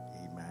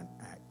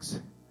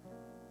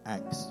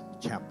Acts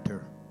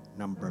chapter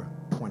number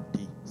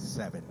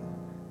 27.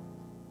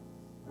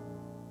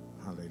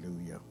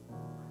 Hallelujah.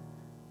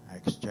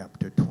 Acts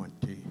chapter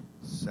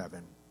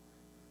 27.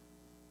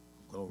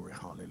 Glory,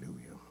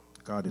 hallelujah.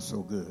 God is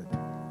so good.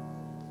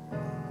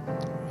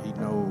 He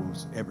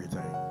knows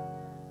everything.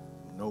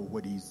 Know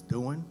what he's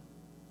doing,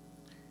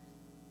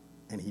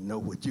 and he know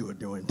what you are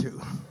doing too.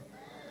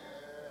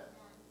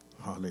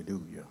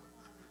 Hallelujah.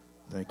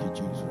 Thank you,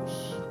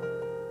 Jesus.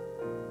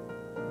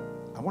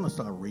 I want to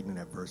start reading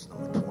at verse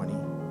number 20.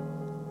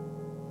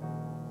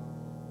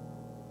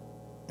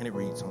 And it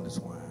reads on this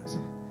wise.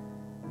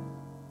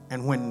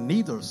 And when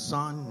neither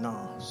sun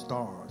nor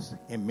stars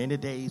in many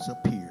days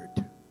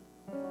appeared,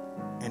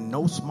 and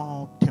no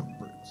small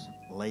tempests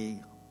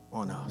lay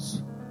on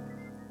us,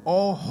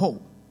 all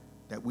hope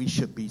that we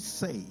should be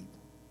saved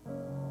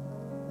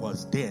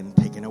was then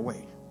taken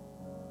away.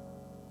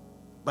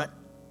 But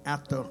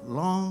after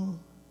long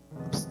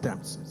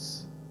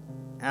abstinences,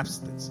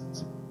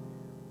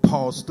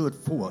 Paul stood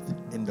forth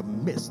in the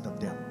midst of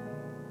them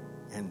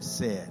and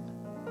said,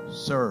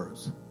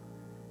 Sirs,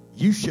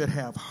 you should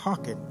have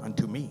hearkened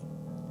unto me,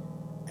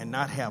 and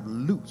not have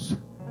loosed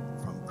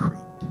from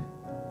Crete,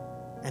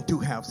 and to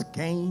have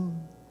gained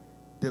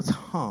this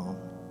harm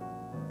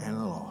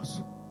and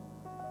loss.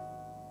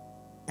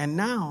 And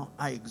now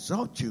I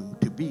exhort you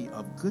to be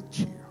of good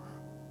cheer,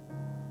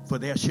 for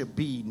there should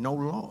be no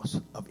loss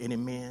of any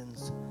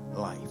man's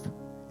life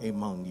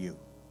among you,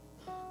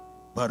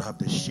 but of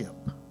the ship.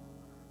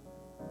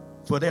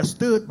 For there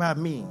stood by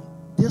me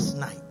this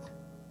night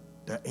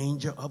the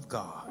angel of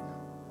God,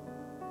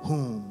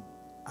 whom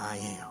I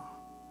am,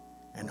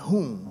 and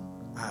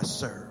whom I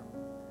serve,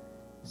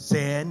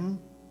 saying,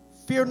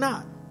 Fear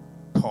not,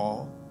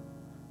 Paul,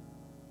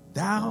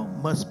 thou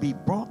must be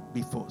brought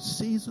before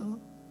Caesar,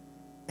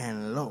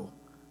 and lo,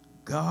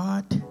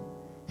 God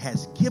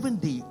has given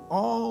thee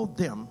all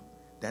them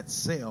that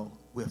sail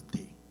with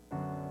thee.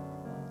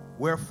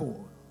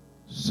 Wherefore,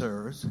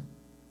 sirs,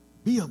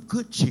 be of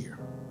good cheer,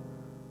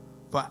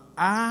 for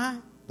I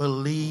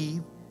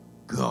believe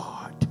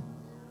God,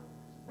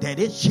 that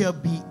it shall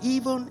be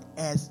even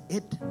as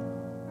it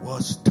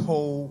was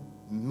told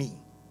me.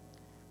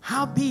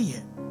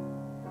 Howbeit,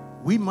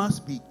 we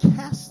must be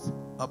cast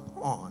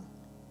upon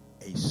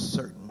a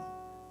certain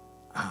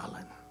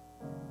island.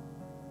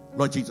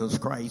 Lord Jesus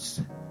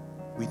Christ,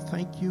 we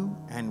thank you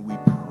and we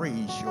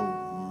praise your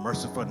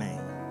merciful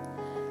name.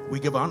 We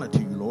give honor to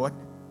you, Lord.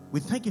 We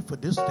thank you for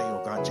this day,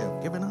 oh God, you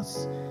have given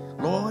us.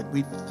 Lord,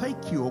 we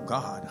thank you, oh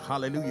God,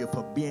 hallelujah,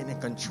 for being in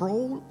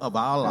control of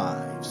our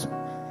lives.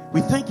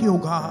 We thank you, oh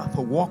God,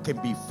 for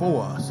walking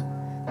before us.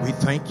 We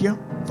thank you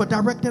for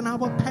directing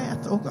our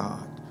path, oh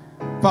God.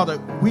 Father,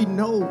 we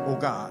know, oh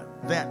God,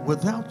 that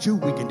without you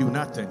we can do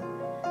nothing.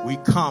 We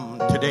come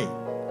today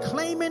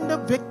claiming the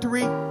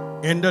victory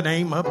in the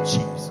name of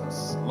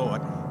Jesus.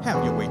 Lord,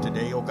 have your way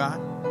today, oh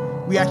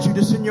God. We ask you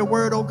to send your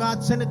word, oh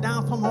God, send it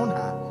down from on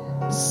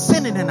high.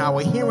 Send it in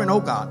our hearing,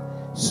 oh God.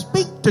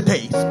 Speak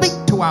today.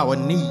 Speak to our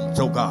needs,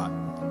 oh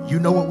God. You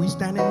know what we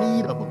stand in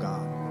need of, oh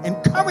God.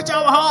 Encourage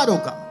our heart, oh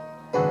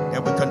God,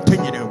 that we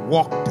continue to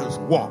walk this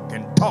walk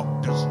and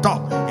talk this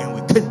talk, and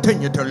we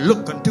continue to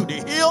look unto the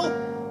hill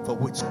for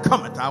which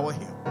cometh our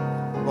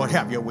help. Lord,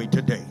 have your way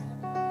today.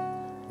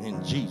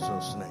 In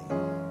Jesus' name.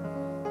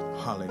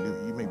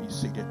 Hallelujah. You may be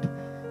seated.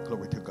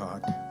 Glory to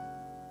God.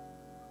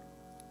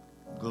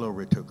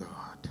 Glory to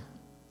God.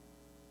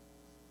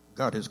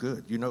 God is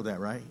good. You know that,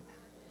 right?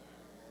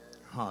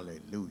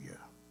 Hallelujah.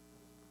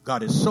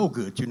 God is so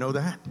good. You know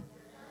that?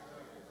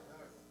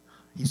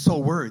 He's so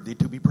worthy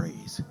to be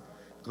praised.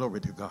 Glory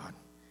to God.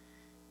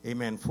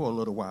 Amen. For a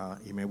little while,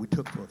 amen, we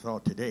took for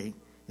thought today.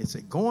 It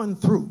said, going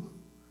through,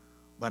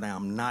 but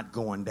I'm not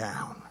going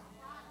down.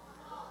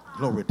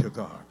 Glory to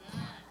God.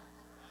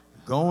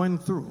 Going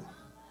through,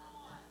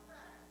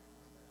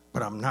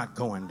 but I'm not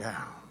going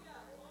down.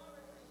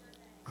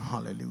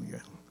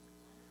 Hallelujah.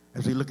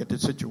 As we look at the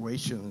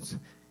situations,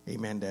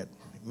 amen, that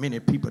many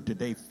people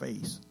today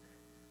face,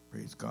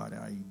 praise God.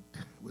 I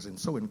was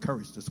so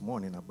encouraged this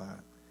morning about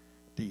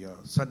the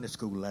Sunday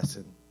school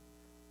lesson.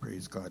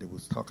 Praise God. It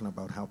was talking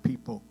about how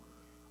people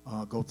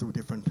go through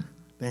different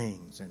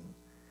things and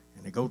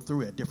they go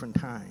through at different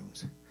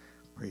times.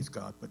 Praise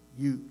God. But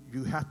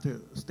you have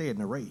to stay in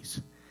the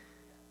race.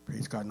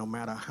 Praise God. No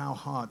matter how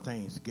hard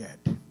things get,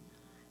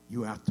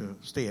 you have to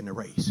stay in the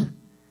race.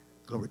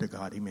 Glory to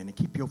God. Amen. And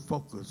keep your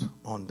focus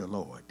on the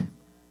Lord.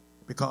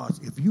 Because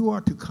if you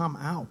are to come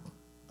out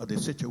of the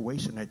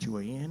situation that you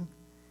are in,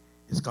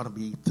 it's going to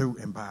be through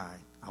and by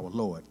our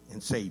Lord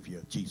and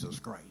Savior, Jesus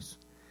Christ.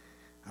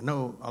 I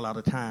know a lot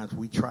of times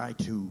we try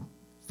to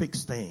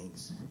fix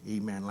things,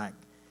 amen, like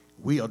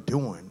we are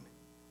doing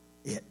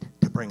it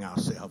to bring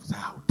ourselves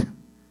out.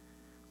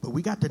 But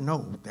we got to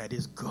know that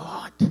it's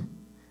God,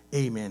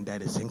 amen,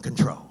 that is in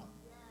control.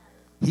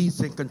 He's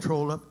in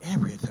control of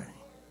everything.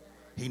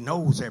 He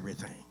knows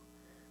everything.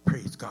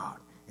 Praise God.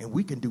 And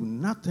we can do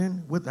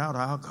nothing without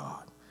our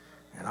God.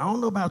 And I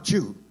don't know about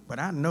you, but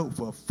I know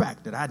for a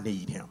fact that I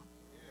need him.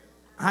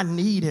 I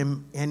need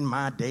him in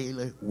my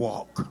daily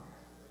walk.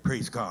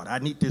 Praise God. I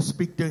need to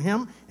speak to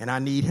him, and I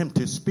need him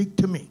to speak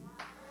to me.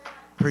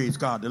 Praise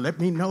God. To let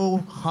me know,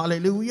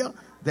 hallelujah,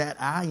 that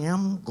I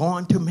am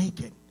going to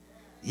make it.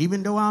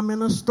 Even though I'm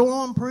in a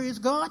storm, praise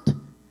God.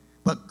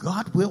 But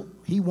God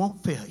he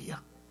won't fail you.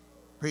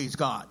 Praise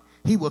God.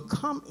 He will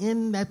come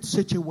in that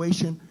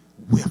situation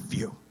with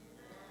you.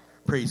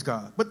 Praise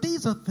God. But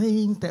these are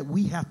things that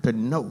we have to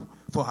know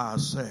for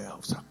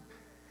ourselves.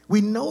 We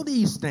know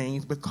these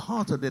things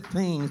because of the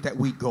things that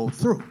we go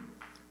through.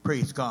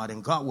 Praise God.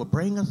 And God will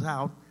bring us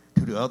out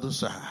to the other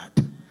side.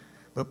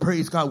 But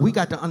praise God, we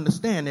got to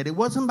understand that it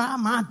wasn't by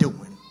my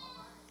doing.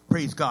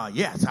 Praise God.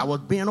 Yes, I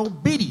was being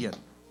obedient.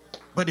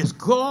 But it's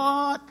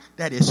God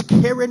that is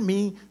carrying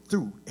me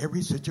through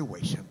every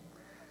situation.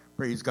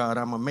 Praise God.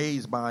 I'm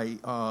amazed by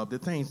the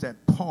things that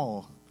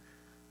Paul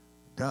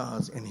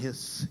does in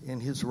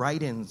his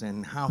writings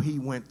and how he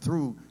went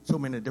through so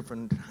many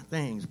different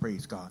things.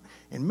 Praise God.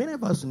 And many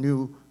of us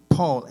knew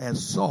Paul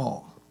as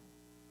Saul.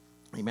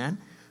 Amen.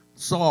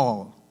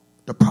 Saul,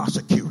 the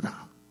prosecutor.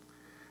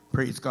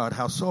 Praise God.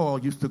 How Saul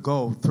used to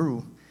go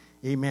through,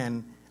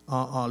 amen,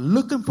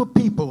 looking for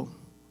people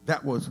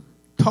that was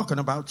talking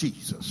about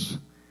Jesus.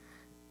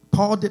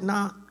 Paul did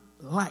not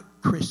like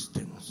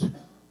Christians.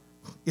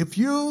 If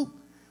you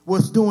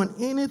was doing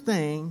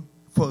anything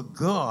for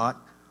God,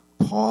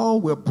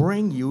 Paul will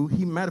bring you,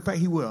 matter of fact,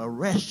 he will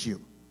arrest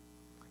you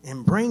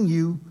and bring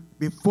you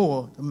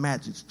before the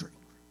magistrate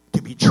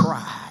to be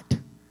tried.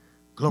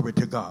 Glory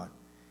to God.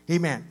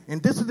 Amen.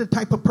 And this is the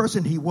type of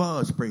person he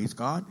was, praise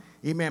God.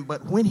 Amen.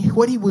 But what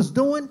he was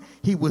doing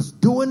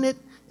it,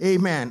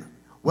 amen,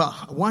 well,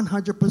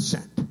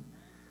 100%.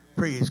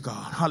 Praise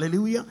God.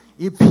 Hallelujah.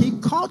 If he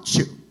caught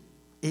you,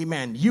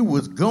 amen, you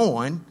was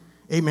going,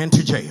 amen,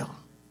 to jail.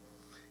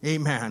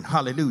 Amen.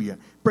 Hallelujah.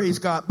 Praise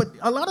God. But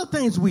a lot of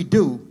things we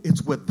do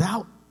is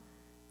without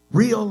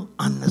real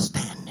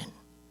understanding.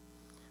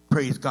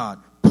 Praise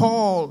God.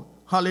 Paul,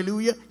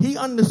 hallelujah, he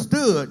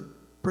understood,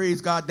 praise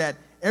God, that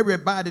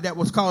everybody that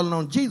was calling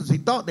on Jesus, he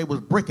thought they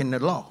was breaking the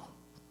law.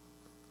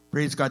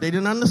 Praise God. They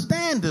didn't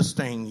understand this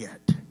thing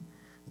yet.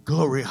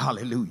 Glory,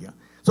 hallelujah.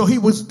 So he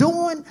was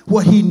doing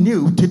what he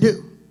knew to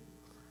do.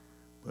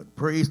 But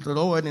praise the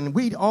Lord. And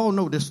we all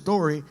know this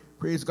story,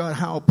 praise God,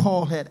 how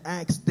Paul had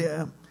asked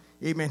them,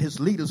 amen, his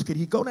leaders, could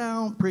he go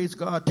down, praise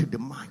God, to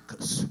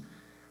Damascus?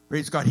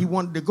 Praise God. He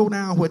wanted to go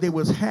down where they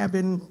was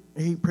having,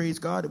 praise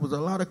God, there was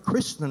a lot of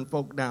Christian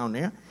folk down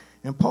there.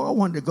 And Paul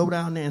wanted to go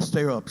down there and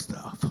stir up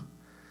stuff.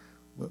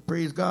 But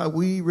praise God,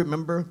 we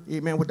remember,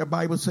 amen, what the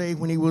Bible says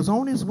when he was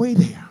on his way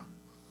there.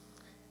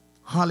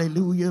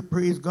 Hallelujah,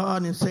 praise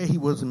God, and say he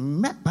was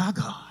met by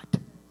God.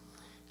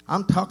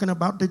 I'm talking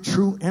about the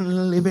true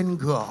and living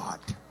God.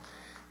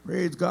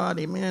 Praise God,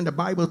 amen. The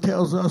Bible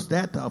tells us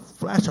that a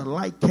flash of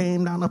light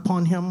came down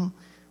upon him.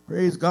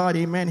 Praise God,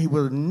 amen. He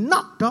was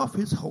knocked off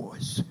his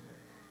horse.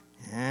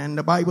 And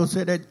the Bible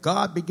said that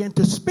God began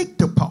to speak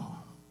to Paul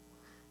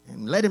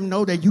and let him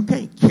know that you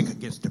can't kick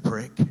against the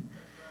prick.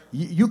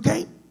 You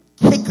can't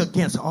kick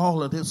against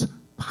all of this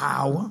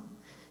power.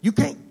 You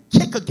can't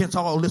kick against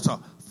all this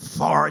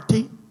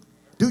authority.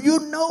 Do you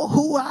know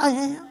who I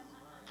am?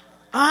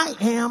 I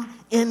am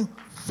in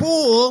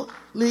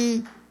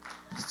fully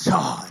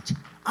charge.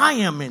 I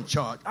am in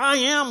charge. I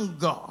am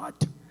God.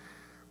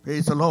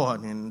 Praise the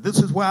Lord. And this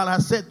is why I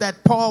said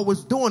that Paul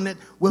was doing it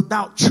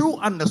without true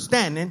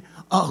understanding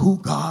of who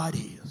God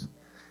is.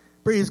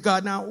 Praise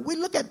God. Now, we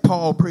look at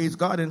Paul, praise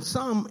God, and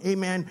some,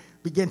 amen,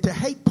 begin to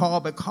hate Paul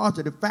because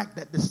of the fact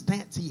that the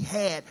stance he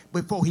had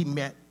before he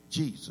met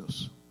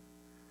Jesus.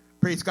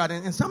 Praise God.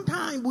 And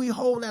sometimes we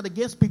hold that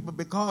against people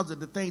because of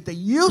the things they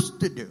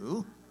used to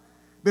do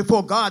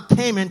before God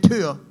came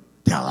into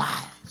their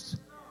lives.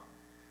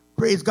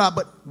 Praise God.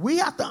 But we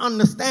have to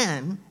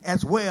understand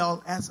as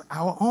well as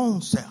our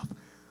own self.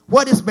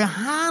 What is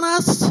behind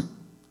us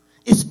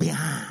is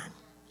behind.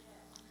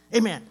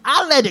 Amen.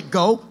 I let it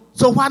go,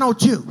 so why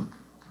don't you?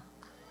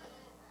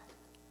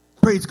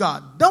 Praise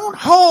God. Don't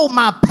hold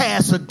my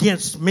past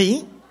against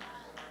me.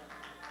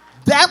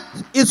 That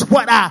is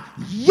what I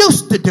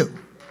used to do.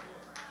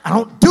 I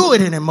don't do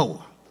it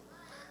anymore.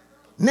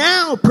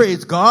 Now,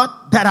 praise God,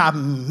 that I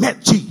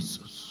met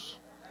Jesus.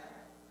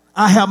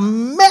 I have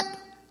met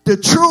the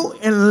true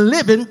and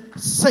living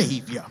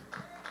Savior.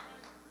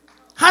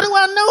 How do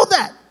I know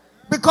that?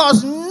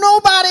 Because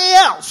nobody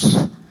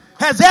else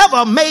has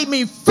ever made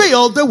me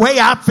feel the way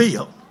I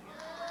feel.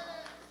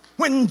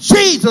 When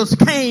Jesus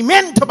came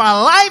into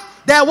my life,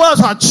 there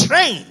was a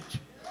change.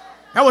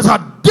 There was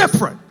a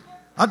different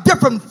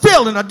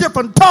feeling, a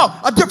different talk,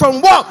 a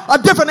different walk, a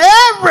different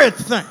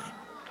everything.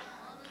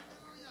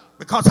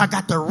 Because I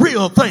got the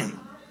real thing.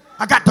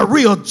 I got the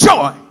real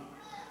joy.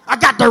 I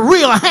got the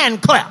real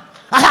hand clap.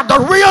 I have the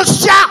real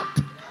shout.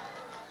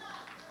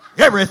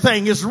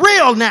 Everything is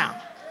real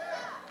now.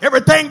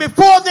 Everything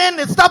before then,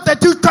 the stuff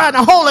that you trying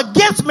to hold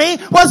against me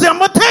was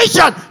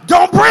imitation.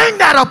 Don't bring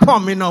that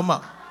upon me no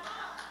more.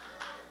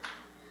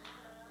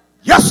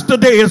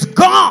 Yesterday is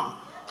gone.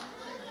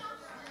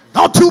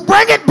 Don't you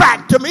bring it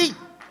back to me.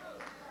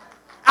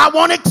 I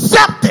won't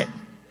accept it.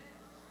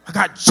 I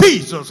got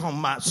Jesus on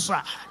my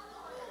side.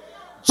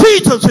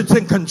 Jesus is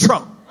in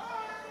control.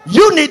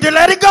 You need to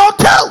let it go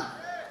too.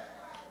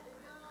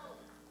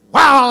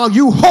 While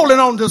you holding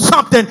on to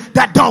something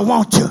that don't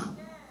want you.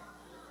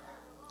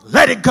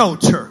 Let it go,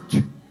 church.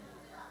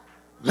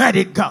 Let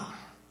it go.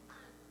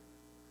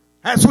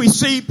 As we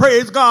see,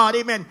 praise God,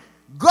 amen.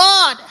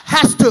 God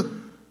has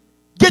to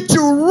get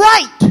you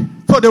right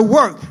for the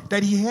work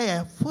that he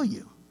has for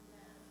you.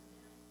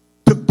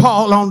 Took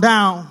Paul on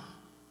down,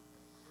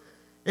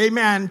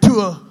 amen, to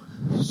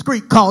a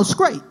street called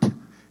Straight.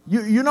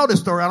 You know the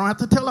story. I don't have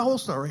to tell the whole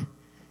story.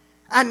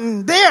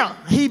 And there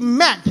he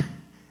met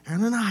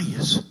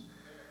Ananias.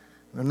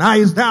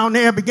 Ananias down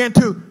there began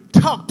to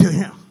talk to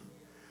him.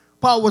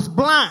 Paul was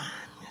blind.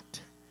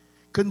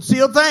 Couldn't see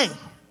a thing.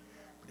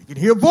 He could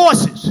hear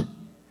voices.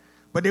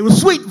 But they were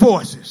sweet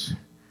voices.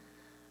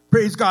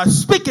 Praise God.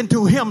 Speaking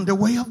to him the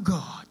way of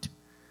God.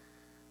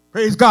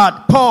 Praise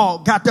God. Paul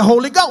got the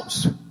Holy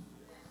Ghost.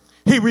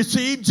 He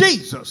received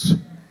Jesus.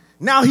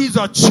 Now he's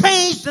a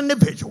changed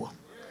individual.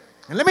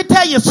 And let me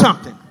tell you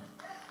something.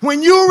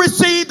 When you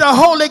receive the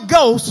Holy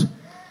Ghost,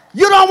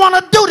 you don't want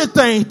to do the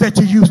things that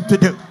you used to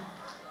do.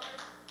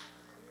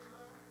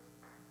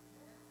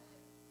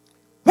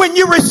 When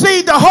you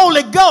receive the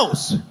Holy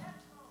Ghost,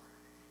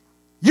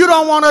 you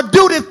don't want to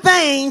do the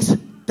things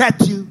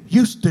that you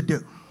used to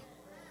do.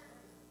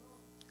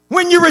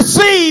 When you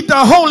receive the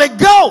Holy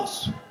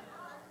Ghost,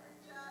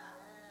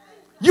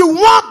 you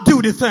won't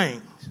do the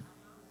things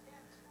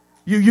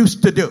you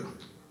used to do.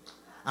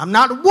 I'm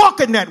not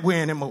walking that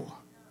way anymore.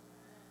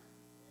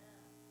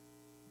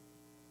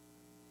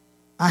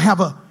 I have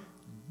a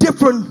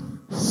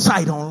different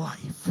sight on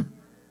life.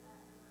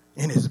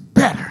 And it's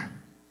better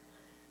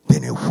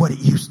than what it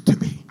used to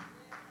be.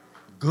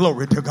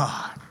 Glory to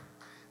God.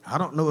 I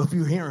don't know if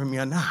you're hearing me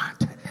or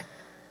not,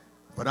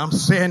 but I'm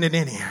saying it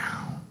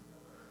anyhow.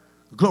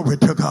 Glory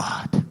to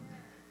God.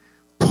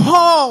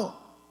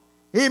 Paul,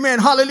 amen,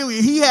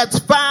 hallelujah, he had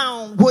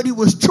found what he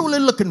was truly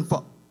looking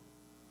for.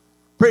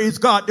 Praise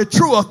God, the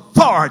true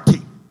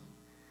authority.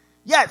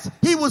 Yes,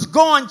 he was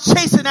going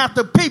chasing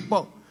after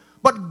people,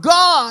 but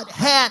God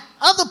had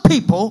other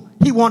people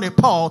he wanted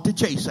Paul to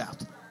chase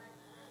after.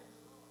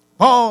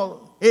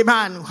 Paul,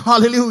 amen,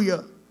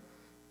 hallelujah,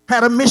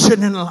 had a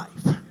mission in life.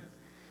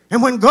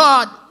 And when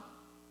God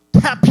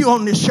tapped you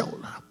on the shoulder,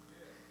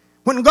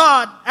 when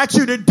God asks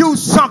you to do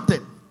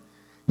something,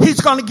 he's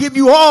going to give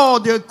you all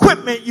the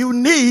equipment you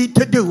need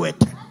to do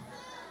it.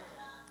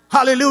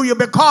 Hallelujah,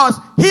 because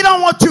he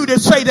don't want you to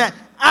say that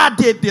I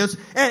did this.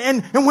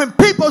 And when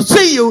people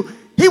see you,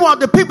 he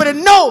wants the people to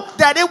know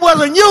that it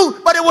wasn't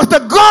you, but it was the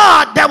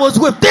God that was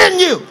within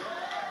you.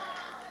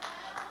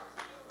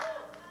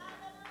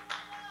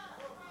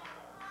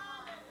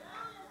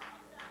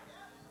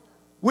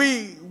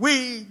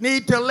 We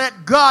need to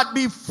let God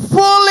be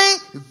fully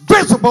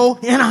visible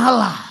in our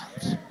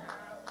lives.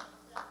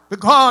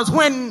 Because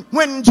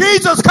when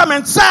Jesus comes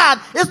inside,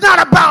 it's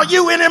not about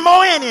you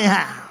anymore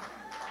anyhow.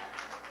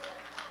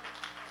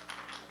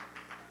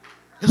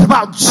 It's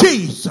about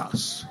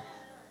Jesus.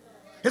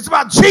 It's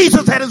about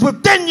Jesus that is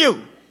within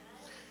you.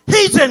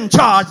 He's in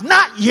charge,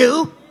 not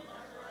you.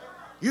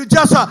 You're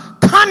just a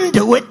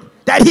conduit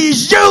that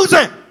he's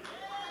using.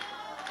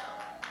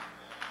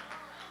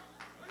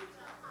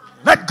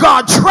 Let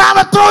God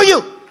travel through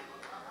you.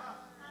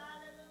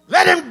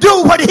 Let him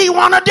do what he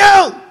want to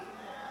do.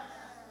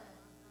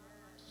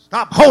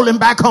 Stop holding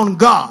back on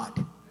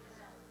God.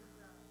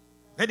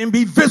 Let him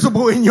be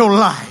visible in your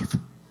life.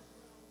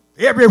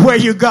 Everywhere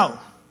you go.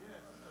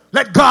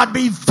 Let God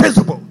be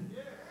visible.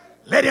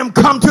 Let him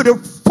come to the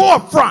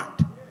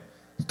forefront.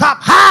 Stop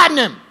hiding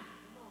him.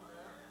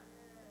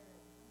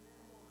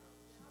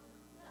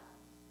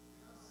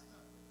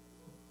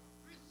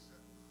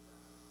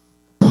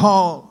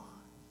 Paul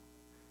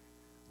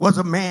was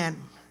a man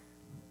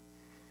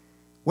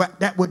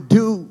that would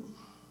do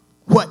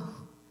what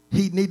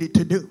he needed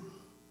to do.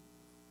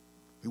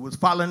 He was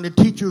following the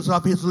teachers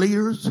of his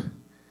leaders.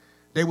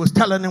 They was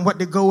telling him what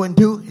to go and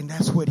do, and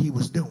that's what he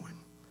was doing.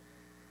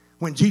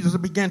 When Jesus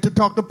began to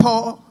talk to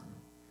Paul,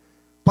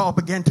 Paul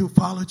began to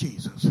follow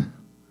Jesus.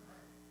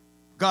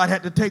 God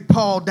had to take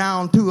Paul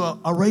down to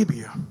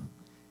Arabia,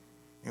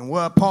 and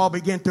where Paul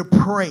began to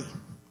pray.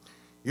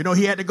 You know,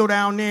 he had to go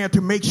down there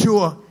to make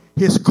sure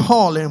his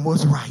calling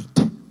was right.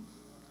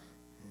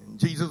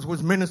 Jesus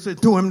was ministering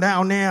to him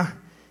down there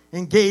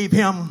and gave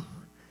him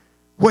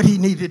what he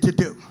needed to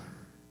do.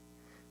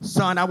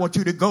 Son, I want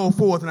you to go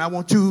forth and I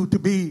want you to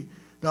be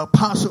the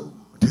apostle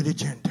to the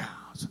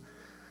Gentiles.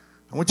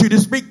 I want you to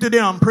speak to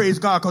them, praise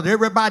God, because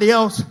everybody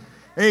else,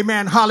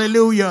 amen,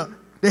 hallelujah,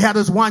 they had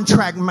this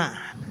one-track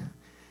mind.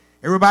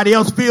 Everybody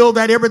else feel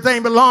that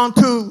everything belonged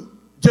to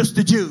just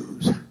the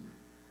Jews.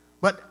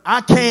 But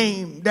I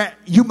came that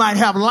you might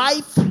have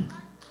life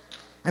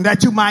and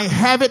that you might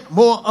have it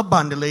more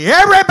abundantly.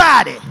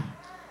 Everybody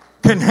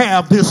can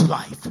have this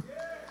life.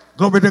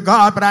 Glory to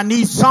God, but I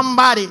need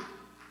somebody,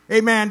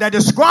 amen, that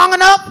is strong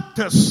enough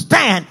to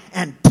stand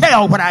and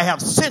tell what I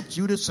have sent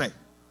you to say.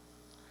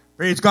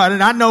 Praise God.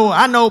 And I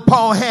know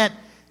Paul had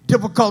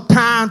difficult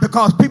times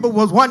because people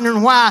was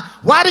wondering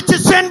why did you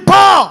send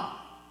Paul?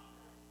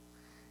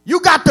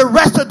 You got the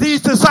rest of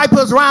these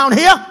disciples around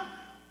here.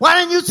 Why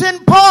didn't you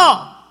send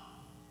Paul?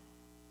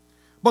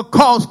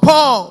 Because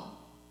Paul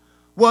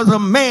was a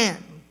man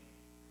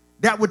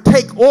that would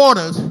take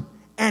orders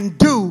and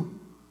do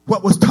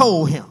what was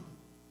told him.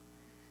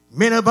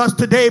 Many of us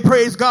today,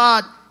 praise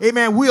God,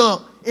 amen,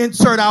 we'll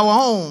insert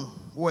our own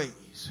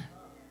ways.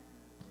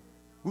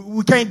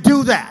 We can't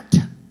do that.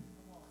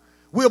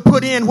 We'll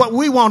put in what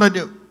we want to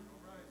do.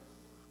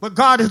 But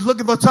God is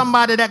looking for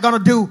somebody that's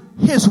going to do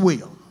his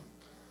will.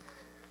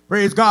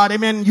 Praise God,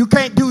 amen. You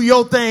can't do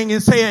your thing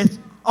and say it's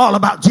all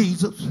about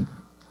Jesus.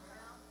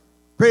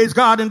 Praise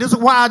God, and this is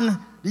why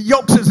the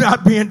yokes is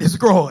not being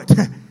destroyed.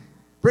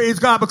 Praise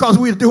God, because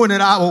we're doing it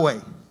our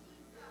way.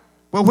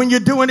 But when you're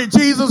doing it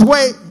Jesus'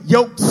 way,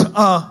 yokes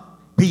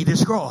be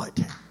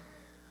destroyed.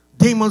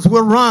 Demons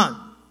will run.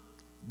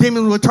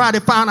 Demons will try to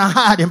find a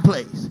hiding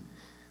place.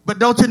 But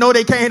don't you know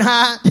they can't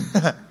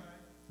hide?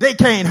 They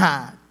can't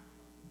hide.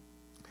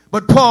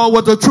 But Paul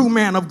was a true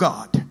man of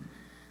God.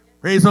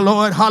 Praise the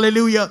Lord.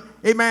 Hallelujah.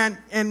 Amen.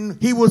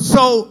 And he was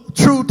so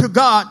true to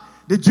God.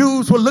 The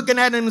Jews were looking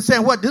at him and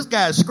saying, what, this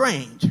guy is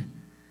strange.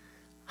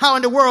 How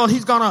in the world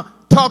he's going to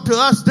talk to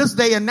us this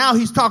day and now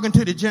he's talking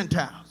to the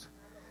Gentiles.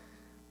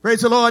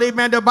 Praise the Lord.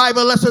 Amen. The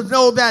Bible lets us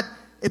know that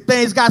if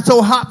things got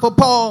so hot for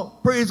Paul,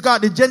 praise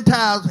God, the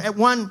Gentiles at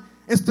one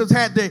instance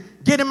had to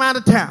get him out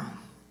of town.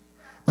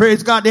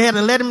 Praise God. They had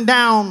to let him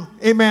down,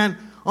 amen,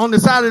 on the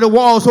side of the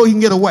wall so he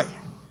can get away.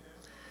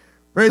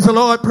 Praise the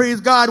Lord. Praise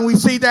God. And we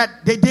see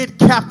that they did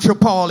capture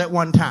Paul at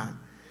one time.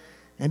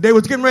 And they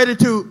was getting ready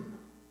to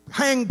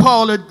hang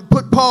Paul and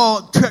put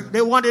Paul.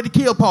 They wanted to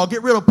kill Paul,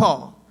 get rid of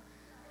Paul.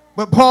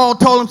 But Paul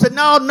told him, said,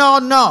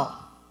 no.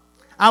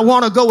 I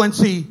want to go and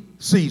see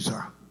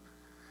Caesar.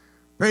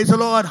 Praise the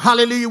Lord.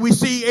 Hallelujah. We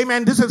see,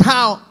 amen, this is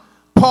how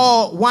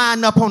Paul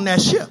wind up on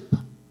that ship.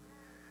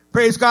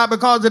 Praise God,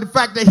 because of the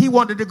fact that he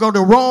wanted to go to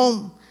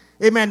Rome,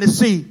 amen, to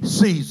see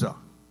Caesar.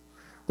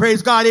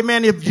 Praise God,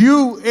 amen. If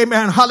you,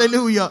 amen,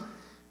 hallelujah,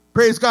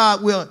 praise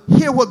God, will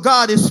hear what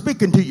God is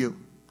speaking to you.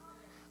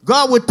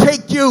 God will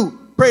take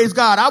you, praise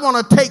God. I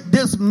want to take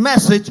this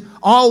message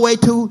all the way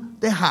to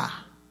the high.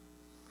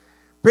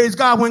 Praise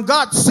God. When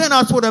God sent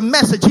us with a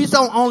message, he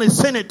don't only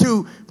send it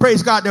to,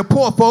 praise God, the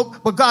poor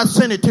folk, but God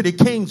sent it to the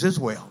kings as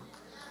well.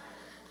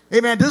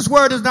 Amen. This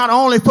word is not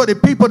only for the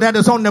people that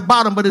is on the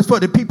bottom, but it's for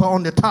the people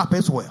on the top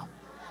as well.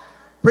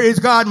 Praise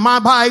God. My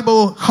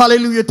Bible,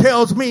 hallelujah,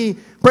 tells me,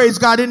 praise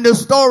God, in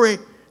this story,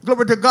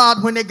 glory to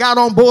God, when they got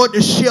on board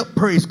the ship,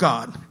 praise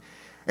God.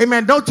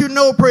 Amen. Don't you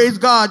know, praise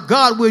God,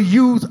 God will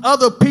use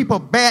other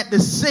people's bad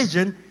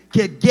decision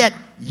to get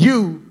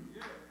you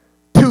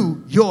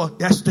to your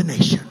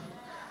destination.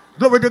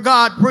 Glory to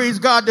God. Praise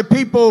God. The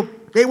people,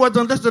 they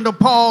wasn't listening to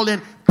Paul,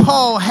 and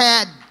Paul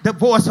had the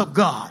voice of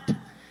God.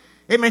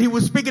 Amen. He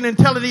was speaking and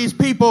telling these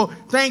people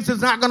things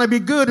is not going to be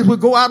good as we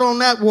go out on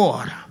that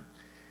water.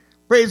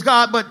 Praise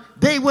God. But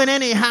they went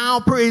anyhow.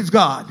 Praise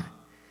God.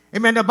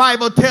 Amen. The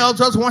Bible tells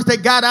us once they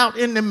got out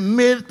in the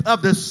midst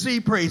of the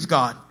sea, praise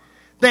God,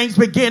 things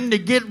began to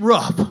get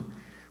rough.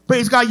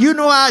 Praise God. You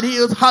know how it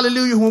is.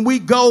 Hallelujah. When we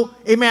go,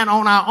 amen,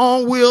 on our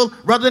own will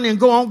rather than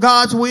go on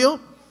God's will.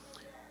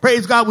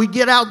 Praise God, we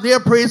get out there,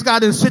 praise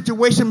God, and the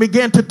situation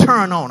began to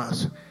turn on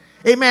us.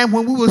 Amen.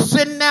 When we were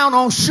sitting down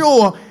on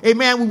shore,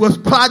 amen, we was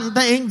plotting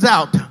things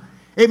out.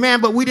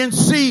 Amen. But we didn't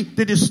see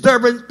the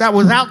disturbance that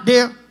was out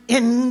there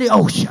in the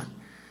ocean.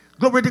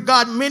 Glory to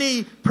God.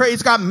 Many,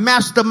 praise God,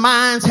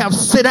 masterminds have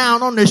sit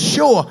down on the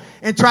shore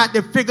and tried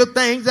to figure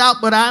things out.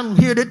 But I'm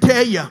here to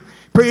tell you,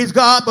 praise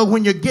God, but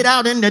when you get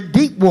out in the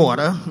deep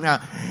water,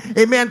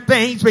 amen,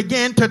 things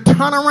begin to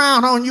turn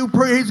around on you,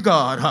 praise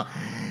God.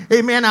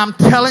 Amen. I'm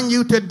telling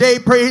you today,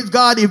 praise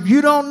God, if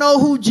you don't know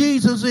who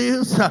Jesus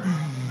is,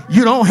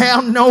 you don't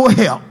have no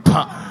help.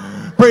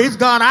 Praise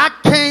God. I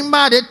came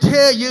by to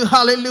tell you,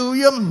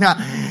 hallelujah,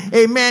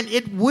 amen,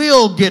 it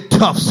will get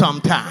tough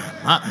sometime.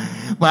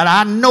 But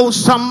I know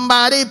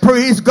somebody,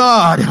 praise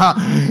God,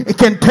 it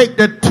can take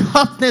the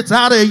toughness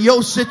out of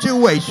your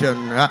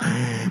situation.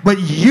 But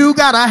you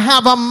got to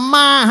have a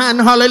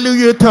mind,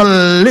 hallelujah, to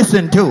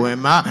listen to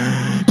him,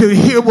 to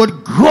hear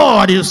what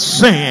God is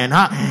saying.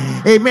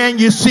 Amen.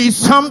 You see,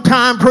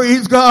 sometime,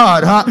 praise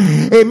God,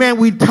 amen,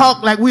 we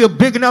talk like we are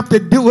big enough to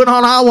do it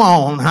on our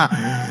own.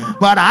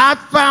 But I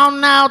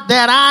found out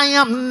that I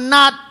am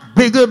not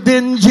bigger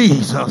than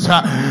Jesus.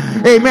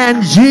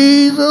 Amen.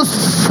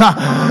 Jesus,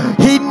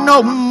 he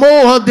know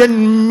more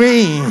than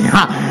me.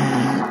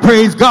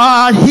 Praise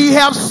God. He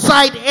have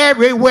sight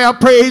everywhere.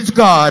 Praise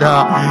God.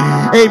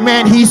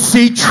 Amen. He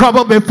see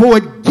trouble before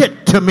it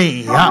get to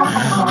me.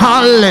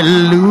 Hallelujah.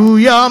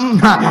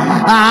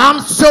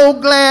 I'm so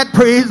glad.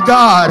 Praise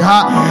God.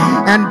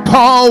 And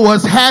Paul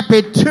was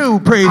happy too.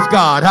 Praise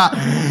God.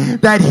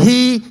 That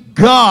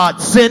God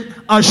sent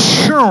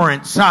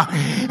assurance.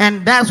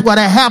 And that's what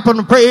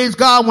happened, praise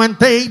God, when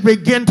things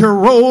begin to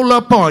roll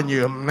up on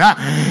you.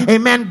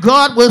 Amen.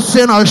 God will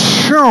send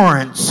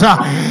assurance.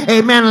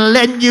 Amen.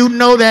 Letting you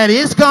know that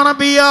it's going to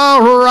be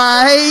all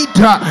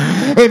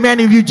right. Amen.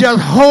 If you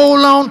just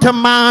hold on to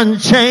my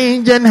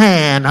unchanging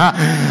hand.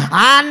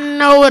 I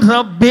know it's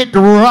a bit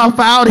rough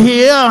out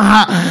here,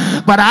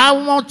 but I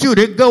want you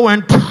to go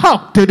and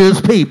talk to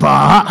these people.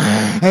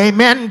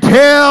 Amen.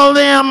 Tell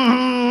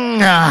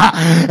them,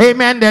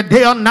 amen, that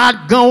they're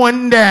not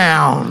going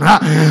down.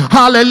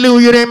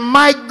 Hallelujah. They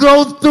might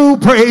go through,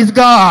 praise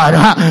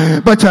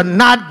God, but you're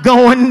not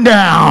going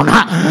down.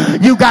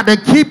 You got to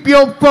keep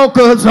your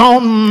focus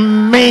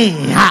on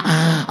me.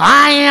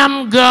 I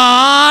am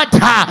God.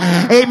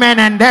 Amen.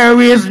 And there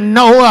is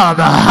no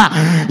other.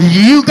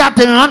 You got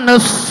to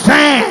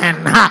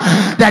understand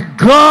that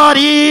God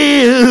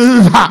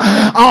is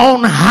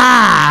on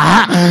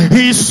high.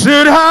 He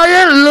sit high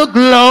and look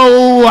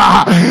low.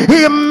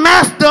 He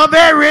master of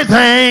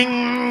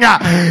everything.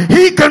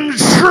 He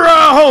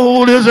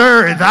controls this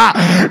earth.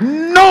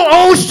 No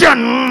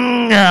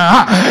ocean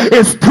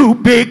is too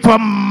big for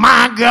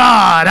my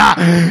God.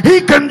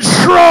 He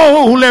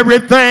controls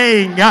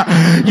everything.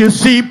 You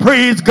see,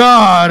 praise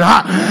God.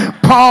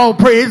 Paul,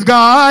 praise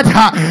God,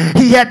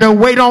 he had to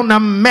wait on the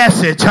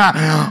message.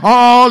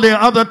 All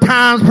the other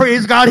times,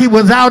 praise God, he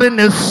was out in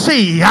the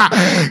sea.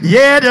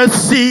 Yeah, the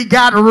sea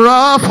got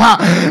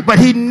rough, but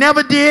he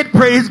never did,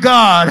 praise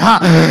God.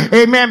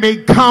 Amen.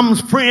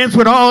 Becomes friends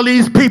with all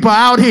these people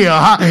out here.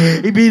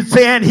 He be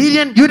saying,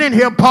 you didn't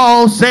hear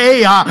Paul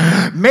say,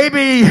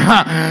 maybe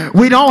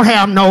we don't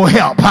have no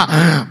help.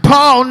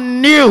 Paul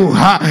knew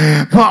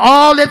for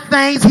all the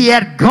things he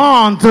had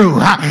gone through.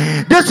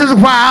 This is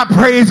why I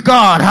praise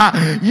God.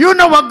 You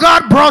know what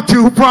God brought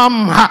you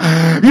from.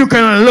 You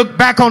can look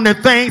back on the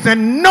things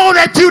and know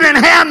that you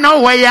didn't have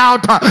no way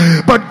out,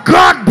 but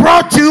God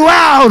brought you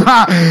out.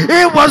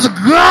 It was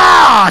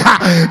God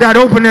that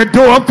opened the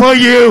door for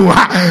you.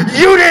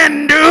 You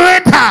didn't do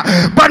it,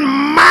 but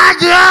my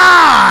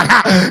God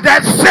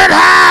that sit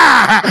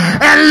high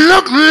and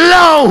look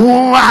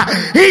low,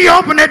 he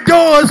opened the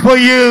doors for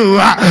you.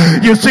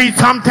 You see,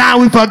 sometimes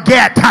we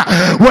forget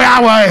where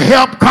our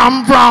help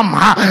come from,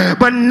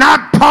 but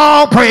not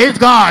Paul, praise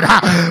God.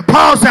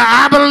 Paul said,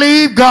 I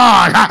believe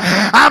God.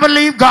 I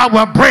believe God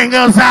will bring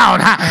us out.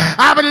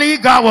 I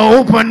believe God will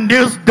open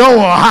this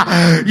door.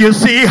 You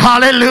see,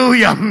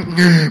 hallelujah.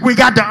 We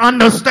got to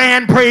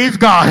understand, praise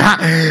God,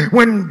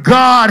 when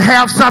God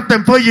has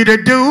something for you to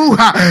do,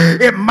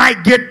 it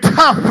might get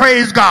tough,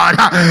 praise God,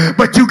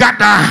 but you got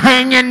to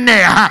hang in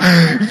there.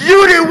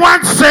 You the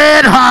one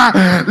said,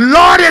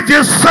 Lord, if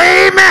you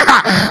save me,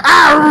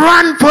 I'll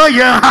run for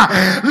you.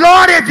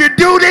 Lord, if you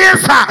do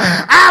this,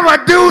 I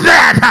will do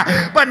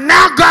that. But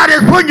now God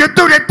is putting you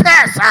through the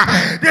test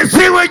to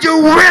see where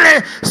you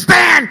really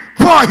stand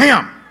for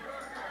him.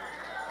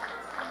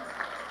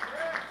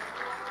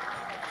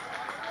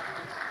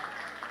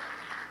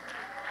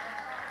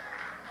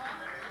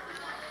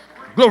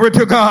 Glory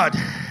to God.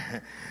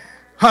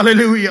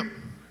 Hallelujah.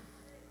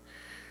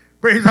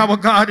 Praise our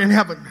God in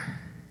heaven.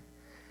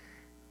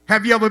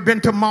 Have you ever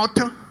been to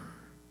Malta?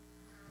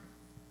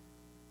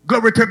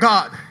 Glory to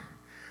God.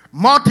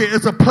 Malta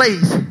is a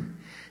place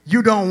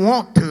you don't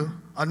want to,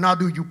 or nor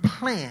do you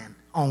plan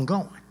on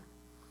going.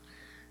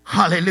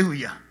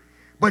 Hallelujah.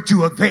 But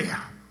you are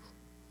there.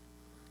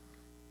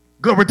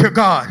 Glory to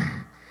God.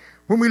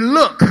 When we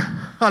look,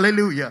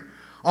 hallelujah,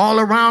 all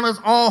around us,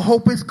 all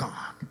hope is gone.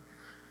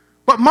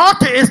 But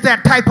Malta is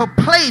that type of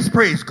place,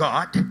 praise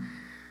God,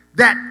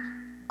 that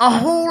a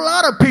whole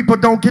lot of people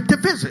don't get to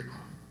visit.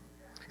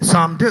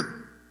 Some do.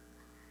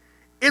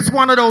 It's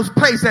one of those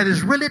places that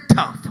is really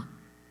tough.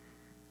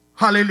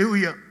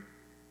 Hallelujah.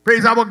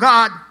 Praise our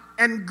God.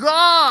 And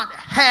God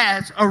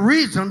has a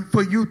reason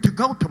for you to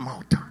go to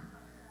Malta.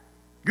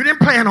 You didn't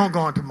plan on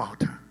going to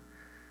Malta.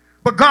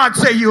 But God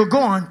said you were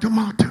going to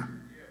Malta.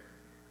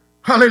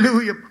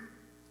 Hallelujah.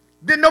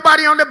 Didn't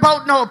nobody on the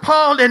boat know?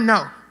 Paul didn't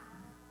know.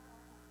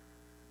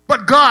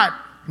 But God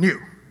knew.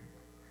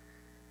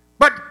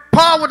 But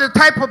Paul was the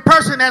type of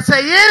person that say,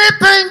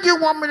 anything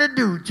you want me to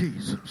do,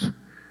 Jesus,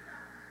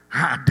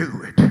 I'll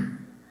do it.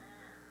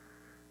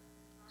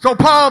 So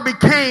Paul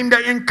became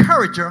the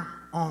encourager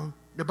on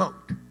the boat.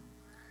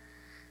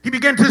 He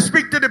began to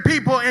speak to the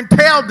people and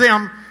tell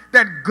them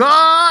that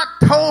God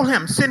told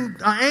him,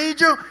 send an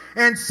angel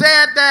and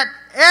said that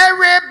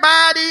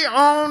everybody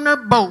on the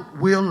boat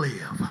will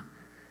live.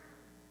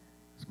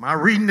 My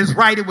reading is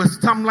right. It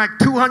was something like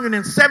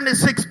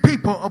 276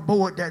 people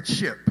aboard that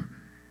ship.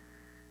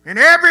 And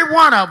every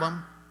one of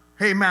them,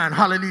 amen,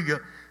 hallelujah,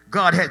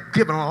 God had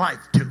given life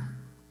to.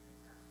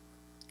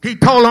 He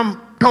told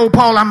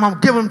Paul, I'm going to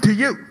give them to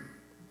you.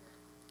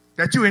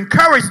 That you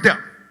encourage them.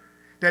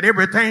 That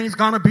everything's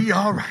going to be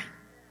all right.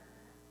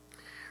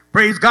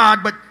 Praise God.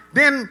 But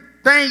then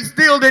things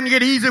still didn't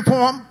get easy for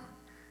them.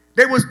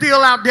 They were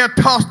still out there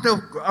tossed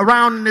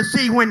around in the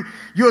sea when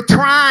you're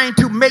trying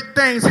to make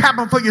things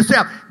happen for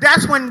yourself.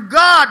 That's when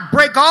God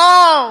break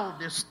all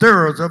the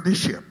stirrers of the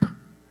ship.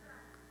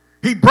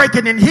 He break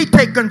it and he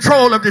take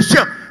control of the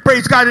ship.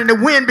 Praise God. And the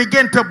wind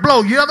begin to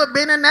blow. You ever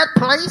been in that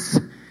place?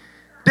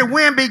 The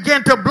wind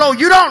begin to blow.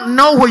 You don't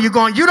know where you're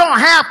going. You don't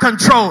have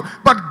control.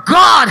 But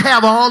God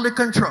have all the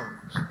controls.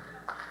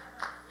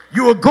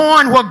 You are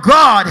going where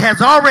God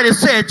has already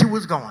said you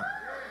was going.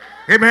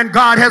 Amen.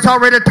 God has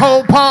already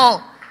told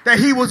Paul that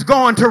he was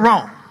going to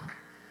Rome.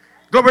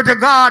 Glory to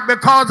God,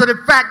 because of the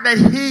fact that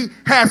he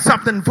has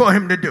something for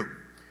him to do.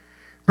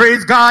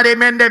 Praise God,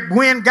 amen. That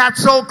wind got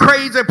so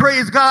crazy,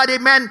 praise God,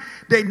 amen,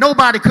 that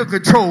nobody could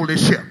control the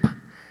ship.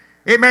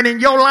 Amen. In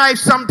your life,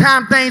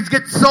 sometimes things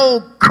get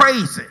so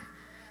crazy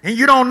and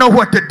you don't know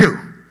what to do.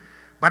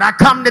 But I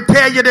come to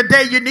tell you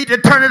today, you need to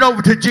turn it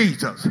over to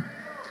Jesus.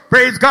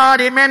 Praise God,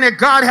 amen, that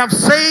God have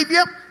saved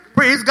you.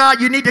 Praise God,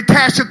 you need to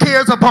cast your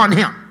cares upon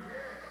him.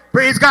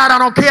 Praise God, I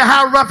don't care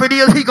how rough it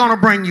is, he's going to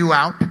bring you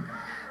out.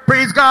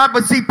 Praise God.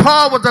 But see,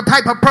 Paul was the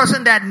type of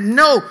person that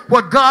know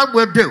what God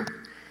will do.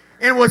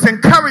 And it was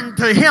encouraging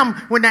to him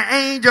when the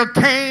angel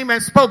came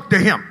and spoke to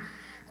him.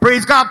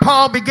 Praise God.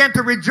 Paul began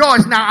to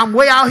rejoice. Now, I'm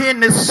way out here in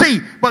the sea,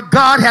 but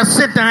God has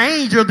sent an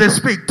angel to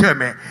speak to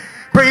me.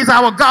 Praise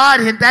our God.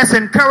 And that's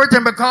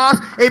encouraging because,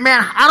 amen,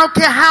 I don't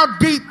care how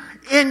deep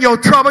in your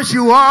troubles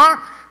you are.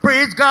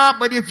 Praise God.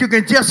 But if you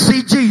can just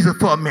see Jesus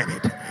for a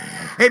minute.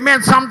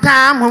 Amen.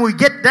 Sometime when we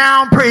get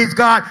down, praise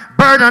God,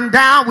 burdened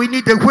down, we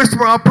need to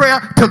whisper a prayer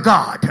to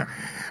God.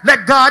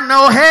 Let God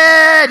know,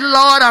 hey,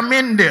 Lord, I'm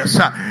in this.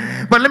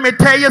 But let me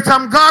tell you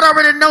something. God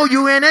already know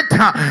you in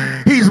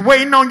it. He's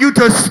waiting on you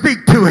to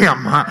speak to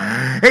him.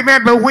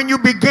 Amen. But when you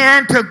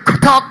begin to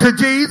talk to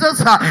Jesus,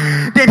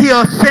 then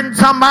he'll send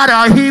somebody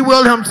or he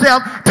will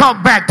himself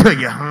talk back to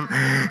you.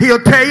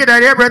 He'll tell you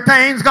that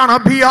everything's going to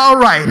be all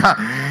right.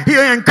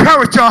 He'll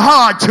encourage your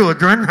heart,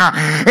 children.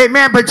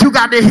 Amen. But you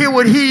got to hear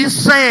what he's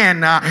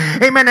saying.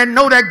 Amen. And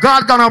know that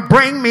God's going to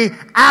bring me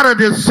out of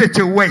this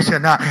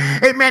situation.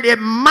 Amen. It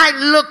might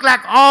look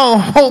like all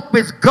hope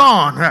is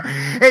gone.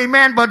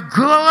 Amen. But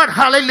God,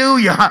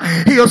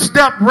 hallelujah, he'll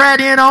step right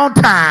in on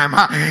time.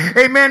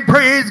 Amen.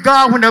 Praise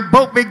God. When the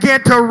boat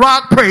began to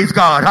rock, praise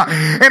God.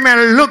 Amen.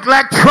 It looked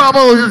like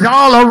trouble is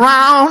all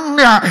around.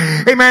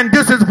 Amen.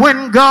 This is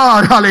when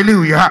God,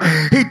 hallelujah,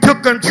 he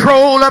took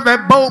control of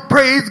that boat.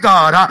 Praise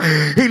God.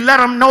 He let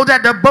them know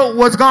that the boat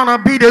was going to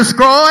be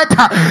destroyed,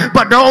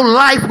 but the whole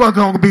life was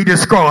going to be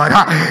destroyed.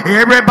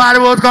 Everybody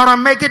was going to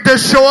make it to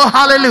shore.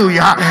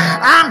 Hallelujah.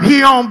 I'm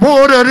here on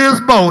board of this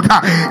boat.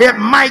 It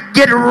might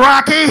get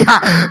rocky,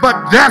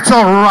 but that's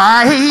all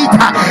right.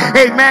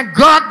 Amen.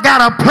 God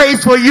got a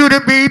place for you to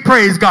be.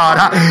 Praise God.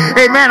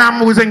 Amen.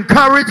 I was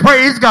encouraged.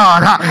 Praise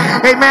God.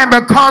 Amen.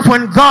 Because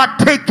when God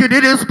take you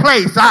to this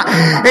place,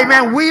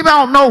 amen, we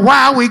don't know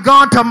why we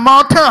gone to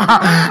Malta.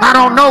 I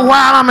don't know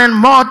why I'm in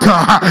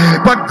Malta,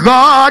 but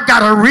God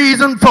got a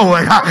reason for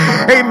it.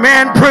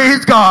 Amen.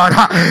 Praise God.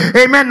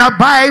 Amen. The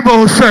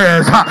Bible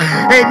says,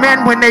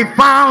 amen, when they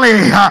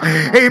finally,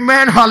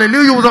 amen,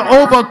 hallelujah, was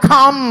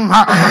overcome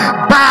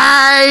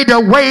by the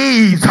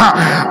waves.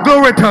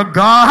 Glory to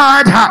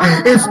God.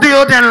 It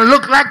still didn't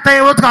look like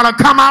they was going to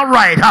come out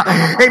right.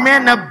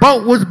 Amen. The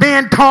boat was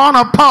being torn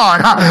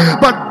apart,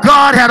 but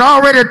God had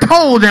already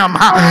told them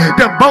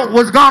the boat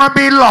was going to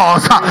be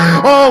lost.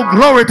 Oh,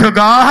 glory to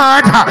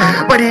God.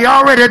 But he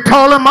already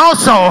told them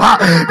also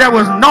there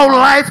was no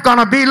life going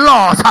to be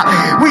lost.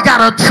 We got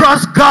to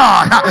trust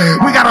God.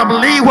 We got to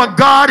believe what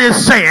God is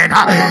saying.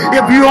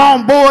 If you're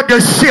on board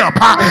the ship,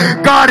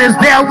 God is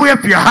there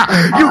with you.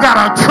 You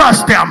got to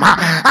trust him.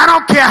 I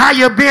don't care how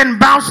you're being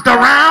bounced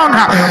around.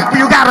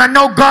 You got to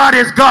know God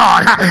is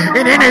God.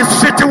 In any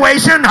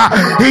situation,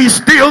 he's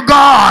still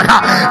God.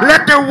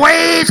 Let the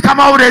waves come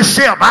over the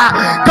ship.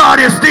 God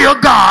is still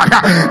God.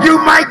 You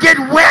might get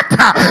wet,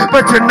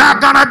 but you're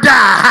not going to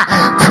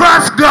die.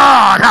 Trust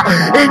God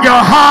in your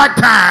hard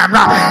time.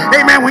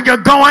 Amen. When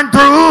you're going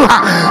through,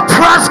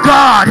 trust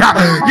God.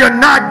 You're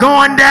not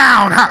going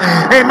down.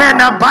 Amen.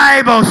 The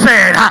Bible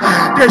said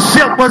the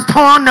ship was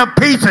torn to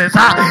pieces.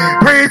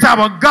 Praise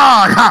our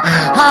God.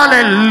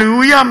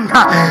 Hallelujah.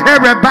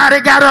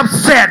 Everybody got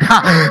upset.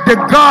 The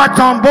guards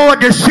on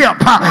board the ship,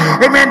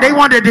 amen, they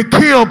wanted to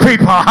kill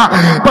people.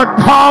 But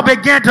Paul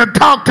began to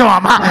talk to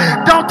them.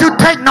 Don't you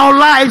take no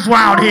lives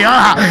around here.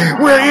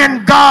 We're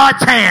in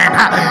God's hand.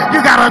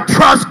 You got to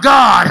trust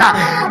God.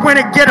 When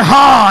it get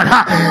hard,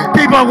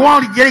 people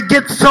want to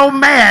get so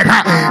mad.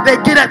 They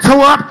get it so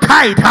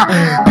uptight.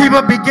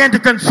 People begin to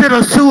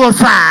consider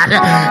suicide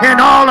and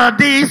all of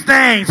these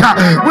things.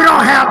 We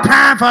don't have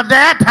time for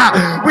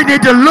that. We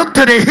need to look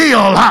to the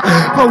hill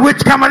for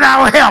which cometh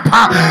our help.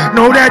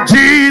 Know that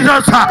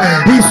Jesus,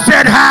 he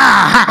said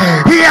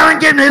he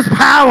hasn't given his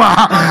power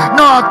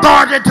no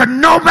authority to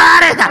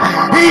nobody.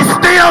 He's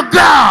still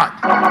God.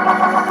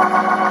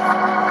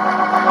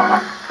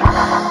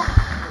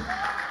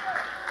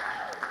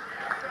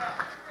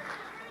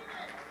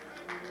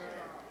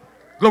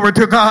 Glory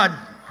to God.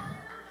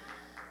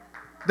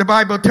 The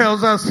Bible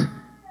tells us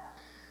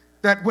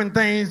that when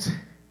things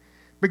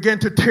began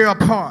to tear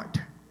apart,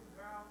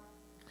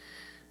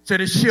 so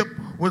the ship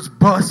was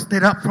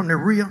busted up from the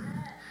rear.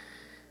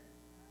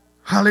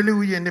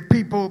 Hallelujah. And the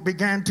people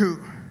began to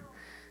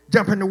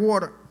jump in the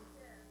water.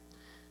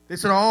 They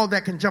said all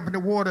that can jump in the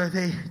water,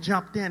 they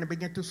jumped in and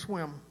began to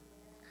swim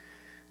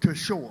to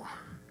shore.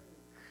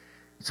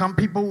 Some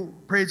people,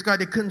 praise God,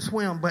 they couldn't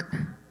swim, but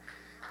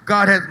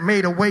God has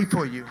made a way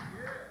for you.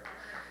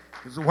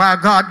 This is why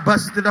God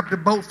busted up the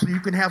boat so you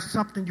can have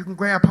something you can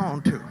grab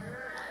onto.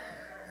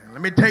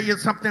 Let me tell you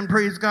something,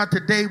 praise God,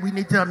 today we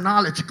need to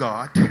acknowledge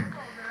God.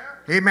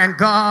 Amen.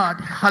 God,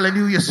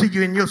 hallelujah, see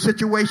you in your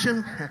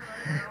situation,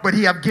 but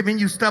he have given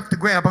you stuff to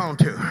grab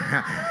onto.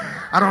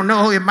 I don't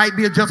know, it might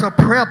be just a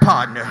prayer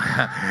partner.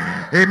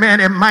 Amen.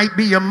 It might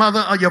be your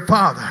mother or your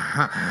father.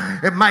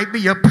 It might be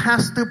your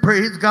pastor,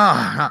 praise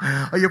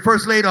God, or your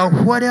first lady, or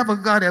whatever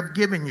God have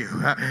given you.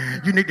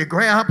 You need to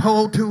grab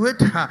hold to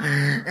it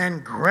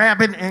and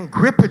grab it and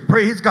grip it,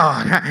 praise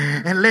God,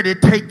 and let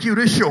it take you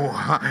to shore.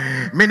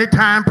 Many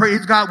times,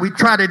 praise God, we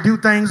try to do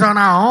things on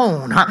our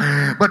own,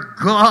 but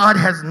God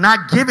has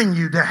not given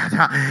you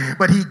that,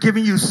 but he's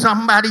giving you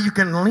somebody you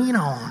can lean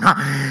on.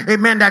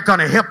 Amen. That's going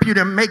to help you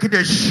to make it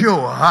to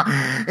shore.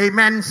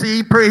 Amen.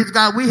 See, praise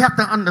God, we have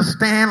to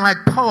understand like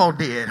Paul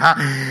did.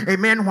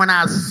 Amen. When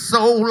I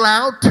sold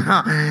out,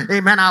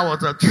 amen, I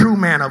was a true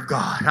man of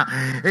God.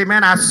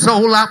 Amen. I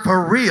sold out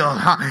for real.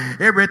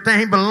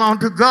 Everything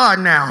belonged to God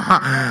now.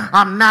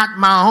 I'm not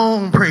my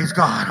own, praise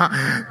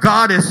God.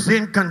 God is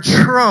in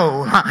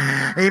control.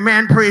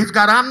 Amen. Praise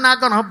God. I'm not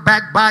going to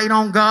backbite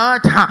on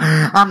God.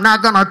 I'm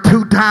not going to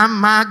two-time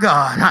my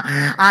God.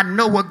 I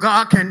know what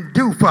God can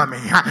do for me.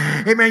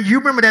 Amen. You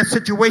remember that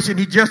situation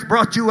he just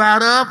brought you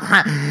out of?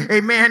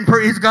 Amen.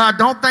 Praise God.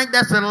 Don't think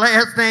that's the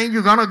last thing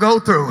you're going to go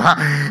through.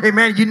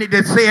 Amen. You need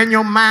to say in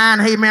your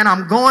mind, amen,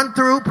 I'm going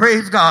through,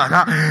 praise God,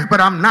 but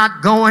I'm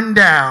not going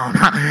down.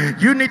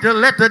 You need to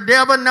let the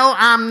devil know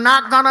I'm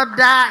not going to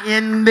die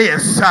in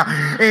this.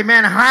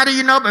 Amen. How do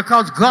you know?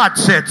 Because God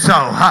said so.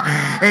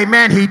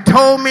 Amen. He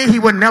told me he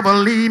would never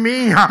leave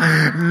me,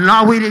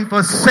 nor would he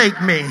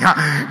forsake me.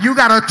 You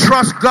got to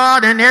trust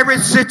God in every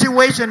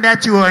situation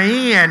that you are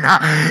in.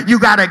 You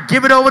got to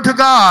give it over to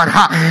God.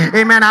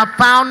 Amen. I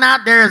found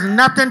out there's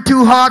nothing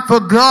too hard for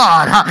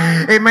God.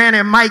 Amen.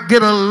 It might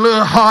get a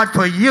little hard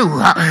for you,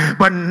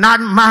 but not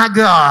my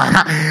God.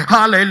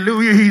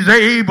 Hallelujah. He's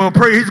able,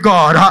 praise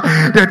God,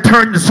 to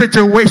turn the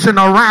situation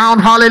around.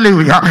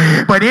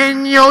 Hallelujah. But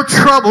in your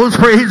troubles,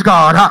 praise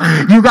God,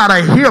 you got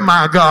to hear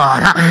my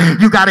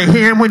God. You got to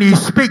hear him when he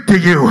speak to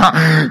you.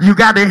 You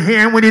got to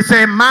hear him when he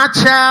say, my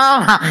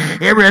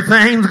child,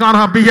 everything's going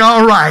to be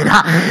all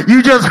right.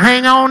 You just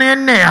hang on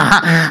in there.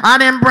 I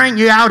didn't bring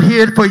you out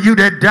here for you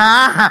to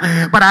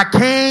die, but I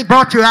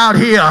brought you out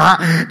here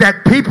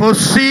that people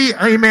see,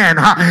 amen,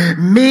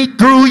 me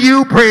through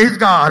you, praise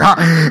God.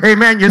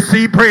 Amen. You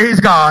see, praise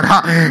God.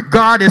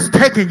 God is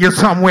taking you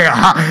somewhere.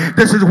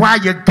 This is why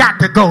you got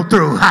to go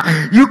through.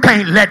 You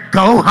can't let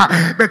go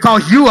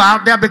because you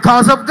out there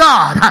because of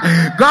God.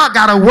 God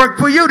got to work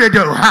for you to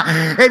do.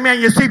 Amen.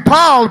 You see,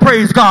 Paul,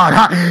 praise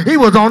God, he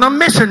was on a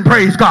mission,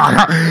 praise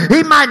God.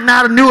 He might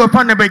not have knew it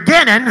from the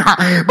beginning,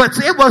 but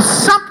it was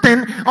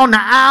something on the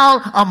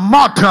Isle of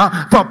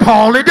Malta for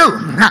Paul to do.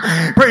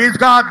 Praise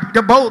God.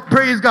 The boat,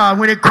 praise God,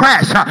 when it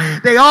crashed,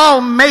 they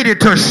all made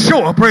it to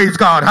shore, praise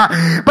God.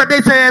 But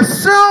they said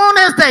as soon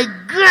as they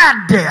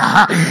got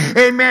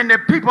there, amen, the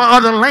people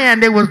of the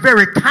land, they was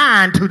very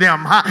kind to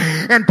them.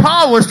 And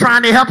Paul was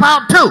trying to help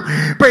out too.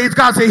 Praise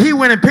God. So he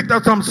went and picked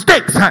up some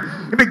sticks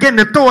and began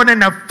to throw it in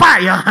the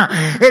fire.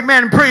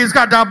 Amen. Praise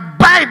God. The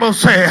Bible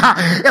says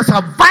it's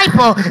a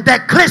viper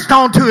that clinched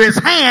onto his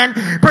hand.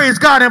 Praise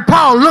God. And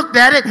Paul looked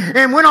at it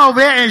and went over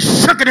there and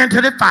shook it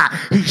into the fire.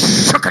 He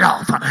shook it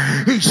off.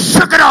 He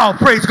shook it off.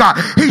 Praise God.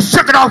 He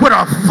shook it off with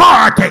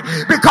authority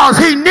because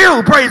he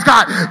knew, praise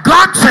God,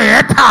 God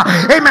said,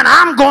 amen,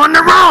 I'm going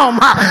to Rome.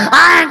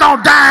 I ain't going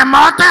to die in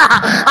Malta.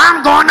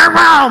 I'm going to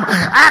Rome.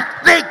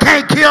 They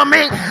can't kill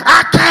me.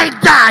 I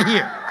can't die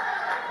here.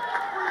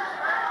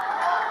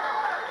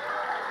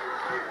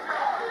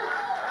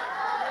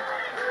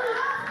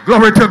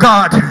 Glory to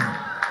God.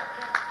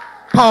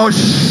 Paul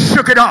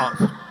shook it off.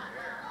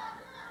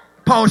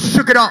 Paul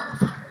shook it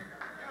off.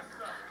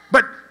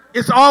 But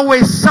it's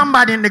always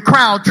somebody in the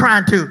crowd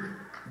trying to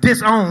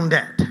disown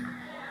that.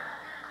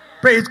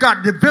 Praise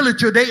God. The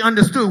villager, they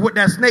understood what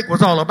that snake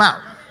was all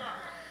about.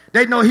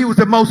 They know he was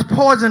the most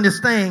poisonous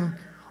thing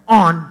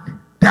on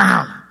the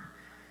island.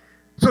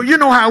 So you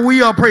know how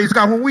we are, praise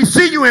God. When we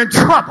see you in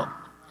trouble,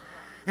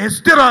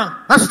 instead of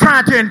us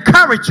trying to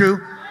encourage you,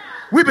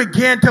 we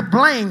begin to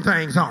blame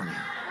things on you.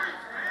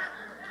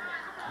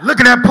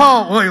 Looking at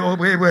Paul,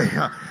 wait.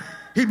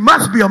 He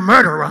must be a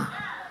murderer.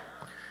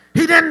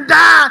 He didn't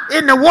die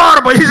in the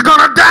water, but he's going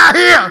to die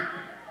here.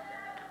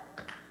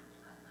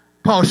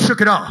 Paul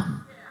shook it off.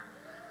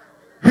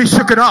 He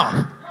shook it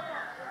off.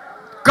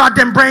 God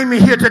didn't bring me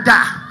here to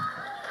die.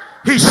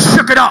 He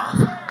shook it off.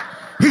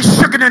 He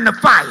shook it in the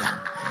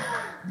fire.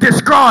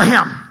 Destroy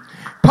him.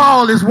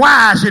 Paul is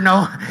wise, you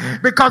know,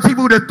 because he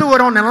would have threw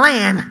it on the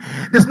land,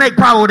 the snake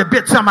probably would have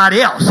bit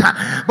somebody else.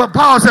 But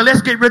Paul said,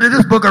 let's get rid of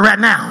this booger right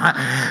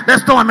now.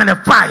 Let's throw him in the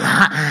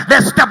fire.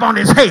 Let's step on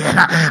his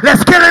head.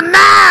 Let's kill him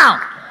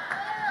now.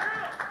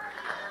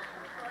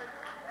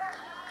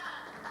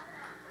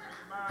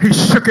 He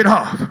shook it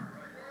off.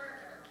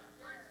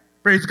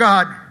 Praise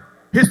God.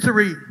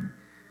 History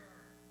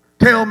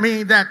tell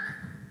me that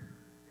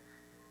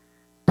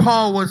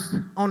Paul was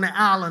on the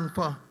island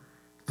for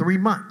 3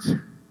 months.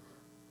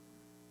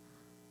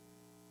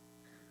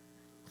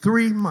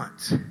 3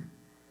 months.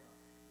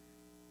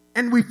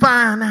 And we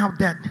find out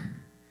that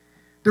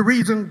the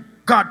reason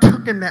God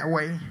took him that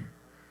way,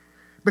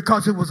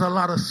 because it was a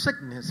lot of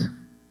sickness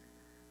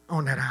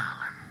on that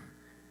island.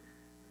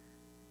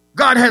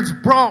 God has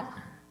brought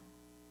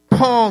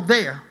Paul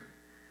there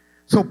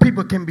so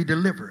people can be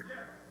delivered.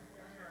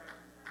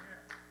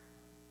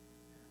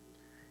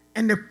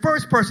 And the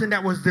first person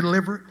that was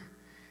delivered,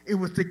 it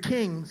was the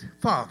king's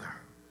father.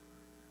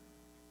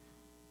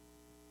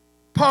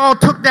 Paul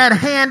took that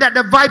hand that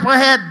the viper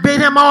had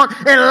bit him on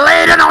and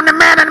laid it on the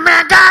man, and the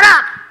man got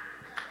up.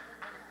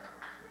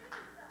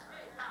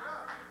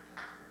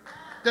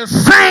 The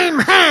same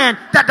hand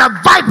that the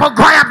viper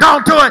grabbed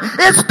onto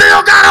it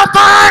still got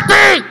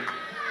authority.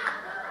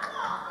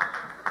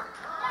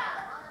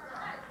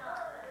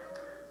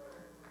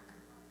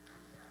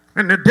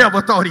 And the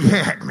devil thought he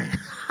had me.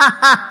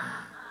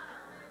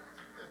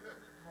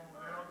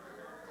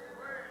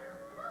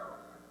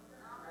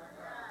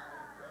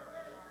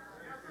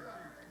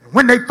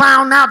 When they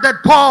found out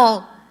that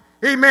Paul,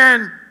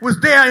 amen, was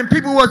there and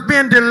people was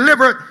being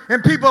delivered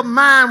and people's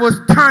mind was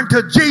turned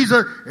to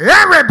Jesus,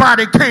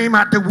 everybody came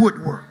out the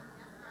woodwork.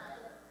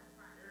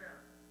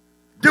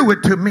 Do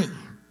it to me.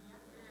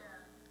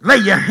 Lay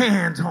your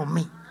hands on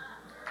me.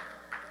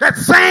 That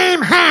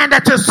same hand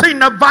that you seen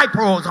the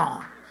vipers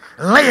on,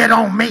 lay it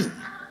on me.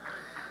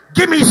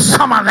 Give me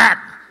some of that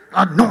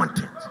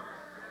anointing.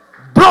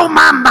 Blow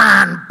my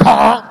mind,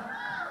 Paul.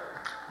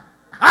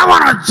 I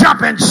want to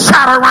jump and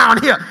shout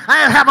around here.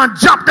 I haven't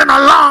jumped in a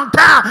long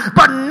time,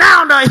 but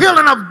now the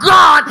healing of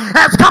God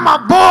has come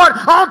aboard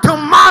onto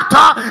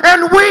Malta,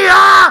 and we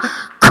are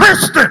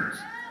Christians.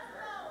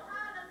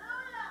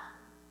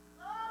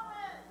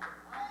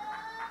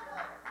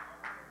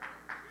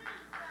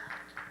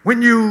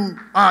 When you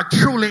are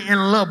truly in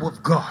love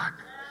with God,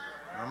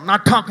 I'm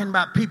not talking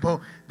about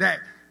people that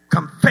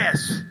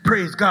confess,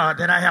 praise God,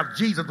 that I have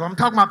Jesus. I'm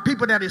talking about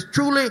people that is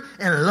truly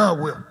in love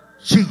with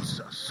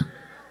Jesus.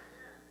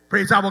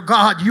 Praise our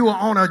God, you are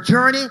on a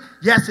journey.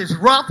 Yes, it's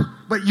rough,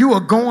 but you are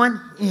going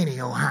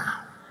anyhow.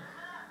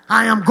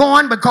 I am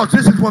going because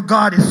this is what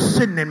God is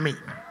sending me.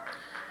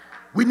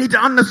 We need to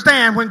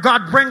understand when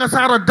God brings us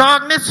out of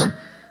darkness,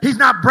 he's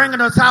not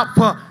bringing us out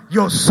for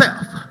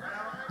yourself.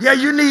 Yeah,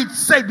 you need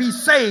to be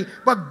saved,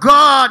 but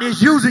God is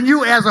using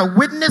you as a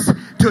witness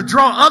to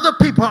draw other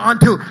people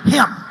unto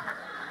him.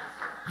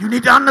 You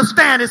need to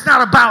understand it's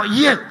not about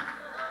you.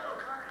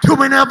 Too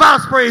many of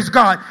us, praise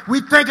God, we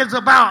think it's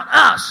about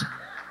us.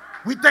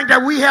 We think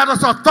that we have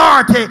this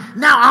authority.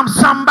 Now I'm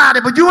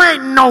somebody, but you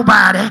ain't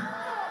nobody.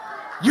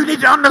 You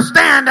need to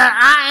understand that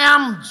I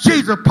am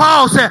Jesus.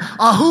 Paul said,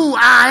 who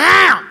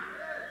I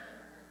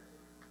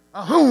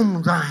am.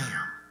 Whom I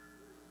am.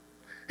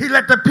 He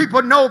let the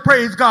people know,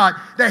 praise God,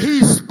 that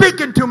he's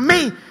speaking to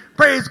me,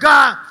 praise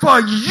God, for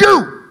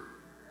you.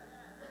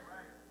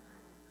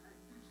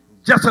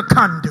 Just a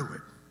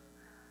conduit.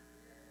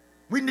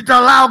 We need to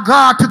allow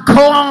God to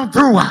go on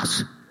through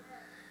us.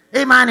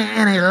 Amen.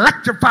 And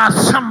electrify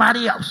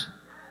somebody else.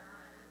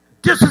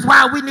 This is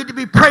why we need to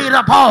be prayed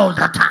up all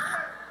the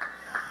time.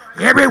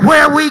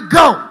 Everywhere we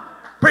go,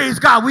 praise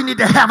God, we need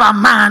to have our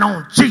mind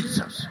on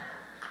Jesus.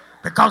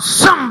 Because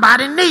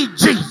somebody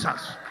needs Jesus.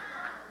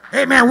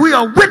 Amen. We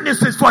are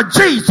witnesses for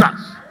Jesus.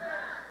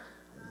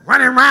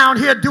 Running around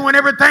here doing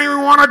everything we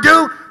want to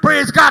do.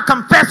 Praise God,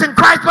 confessing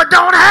Christ, but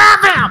don't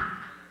have him.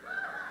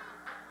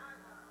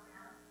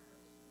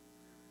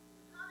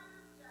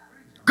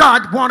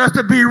 God wants us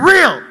to be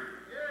real.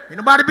 Ain't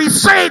nobody be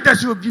saved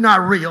if you're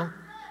not real.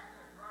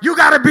 You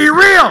got to be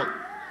real.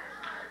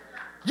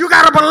 You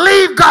got to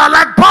believe God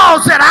like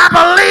Paul said,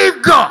 I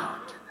believe God.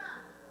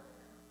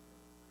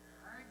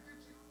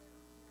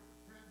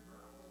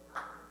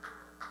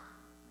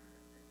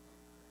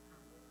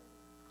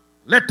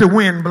 Let the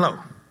wind blow.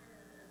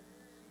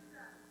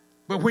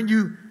 But when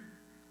you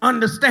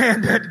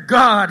understand that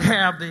God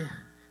have the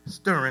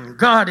stirring,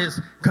 God is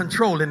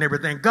controlling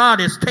everything. God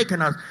is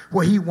taking us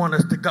where he wants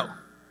us to go.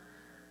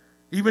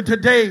 Even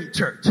today,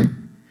 church,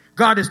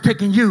 God is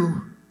taking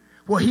you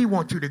where he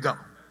wants you to go.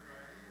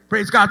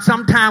 Praise God.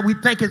 Sometimes we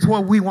think it's where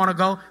we want to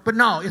go, but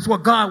no, it's where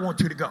God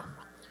wants you to go.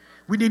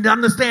 We need to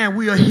understand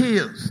we are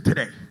his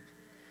today.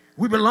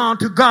 We belong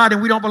to God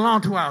and we don't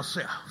belong to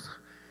ourselves.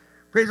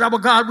 Praise our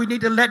God. We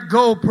need to let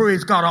go,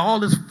 praise God, of all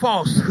this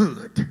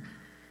falsehood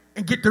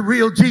and get the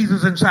real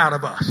Jesus inside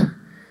of us.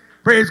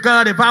 Praise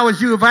God. If I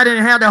was you, if I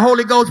didn't have the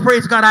Holy Ghost,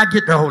 praise God, I'd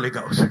get the Holy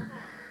Ghost.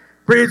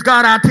 Praise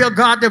God, I tell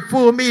God to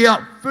fill me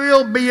up,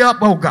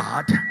 oh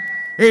God.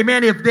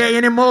 Amen. If there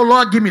any more,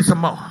 Lord, give me some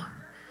more.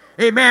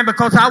 Amen.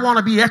 Because I want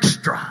to be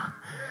extra.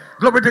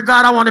 Glory to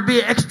God, I want to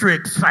be extra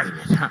excited.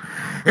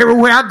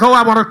 Everywhere I go,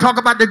 I want to talk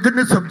about the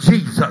goodness of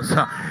Jesus.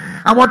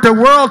 I want the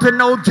world to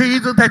know,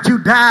 Jesus, that you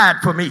died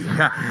for me.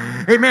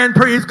 Amen.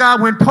 Praise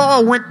God. When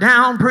Paul went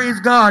down, praise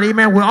God,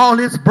 amen, where all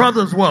his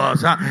brothers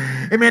was,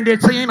 amen, they're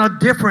seeing a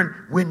different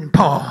when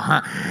Paul,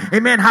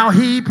 amen, how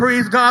he,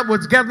 praise God,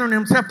 was gathering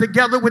himself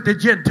together with the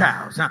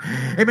Gentiles.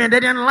 Amen.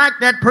 They didn't like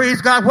that,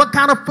 praise God. What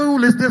kind of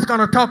fool is this going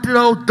to talk to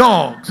those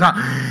dogs?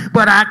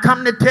 But I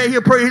come to tell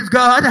you, praise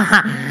God,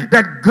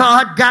 that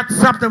God got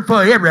something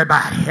for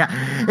everybody.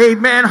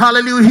 Amen.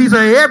 Hallelujah. He's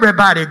a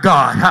everybody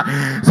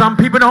God. Some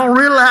people don't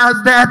realize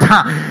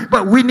that,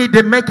 but we need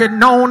to make it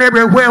known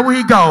everywhere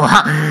we go.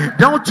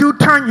 Don't you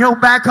turn your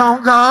back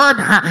on God.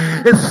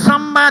 If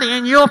somebody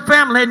in your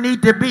family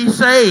need to be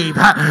saved,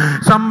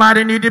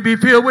 somebody need to be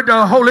filled with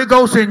the Holy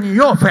Ghost in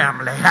your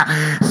family.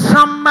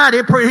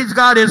 Somebody, praise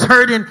God, is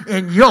hurting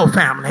in your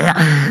family.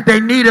 They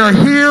need a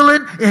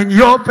healing in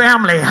your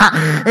family.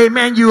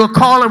 Amen. You are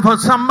calling for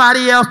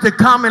somebody else to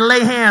come and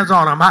lay hands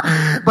on them.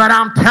 But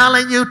I'm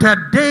telling you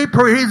today,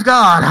 praise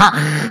God.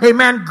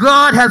 Amen.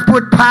 God has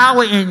put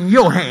power in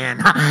your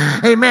hand.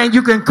 Amen.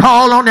 You can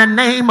call on the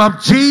name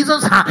of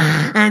Jesus,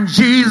 and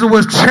Jesus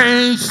will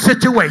change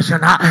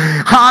situation.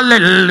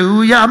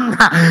 Hallelujah.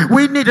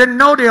 We need to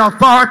know the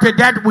authority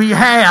that we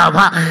have.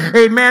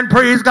 Amen.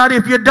 Praise God.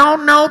 If you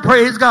don't know,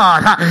 praise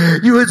God,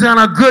 you is in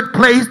a good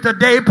place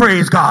today.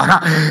 Praise God.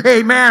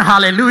 Amen.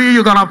 Hallelujah.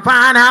 You're going to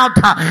find out,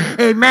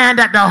 amen,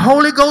 that the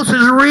Holy Ghost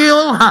is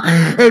real.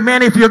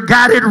 Amen. If you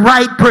got it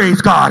right,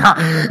 praise God.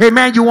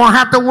 Amen. You won't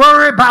have to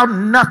worry about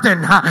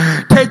nothing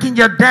taking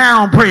you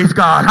down, praise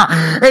God.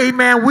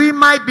 Amen. We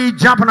might be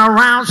jumping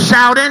around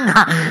shouting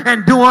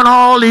and doing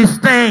all these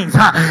things,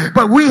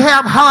 but we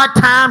have hard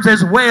times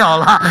as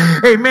well.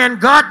 Amen.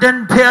 God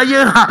didn't tell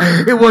you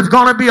it was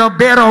going to be a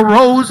bed of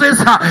roses.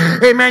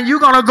 Amen. You're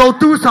going to go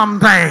through some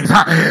things,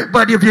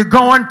 but if you're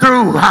going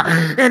through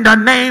in the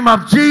name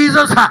of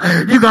Jesus,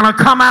 you're going to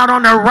come out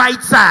on the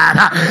right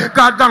side.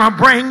 God's going to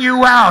bring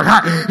you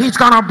out. He's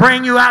going to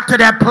bring you out to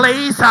that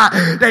place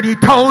that he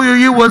told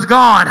you was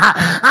going.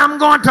 I'm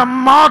going to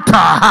Malta.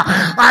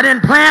 I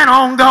didn't plan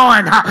on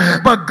going,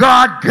 but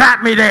God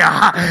got me there.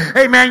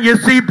 Amen. You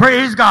see,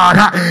 praise God.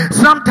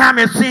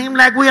 Sometimes it seems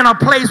like we're in a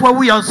place where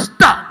we are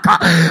stuck,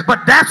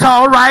 but that's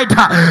all right.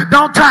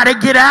 Don't try to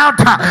get out.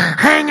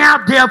 Hang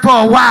out there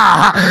for a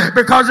while,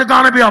 because it's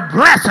going to be a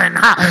blessing.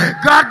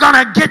 God's going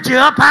to get you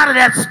up out of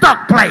that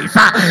stuck place,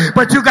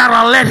 but you got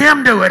to let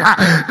him do it.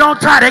 Don't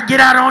try to get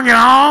out on your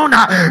own.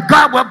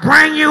 God will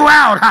bring you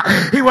out.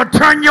 He will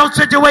turn your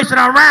situation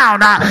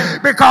around,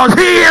 because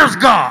he is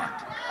God.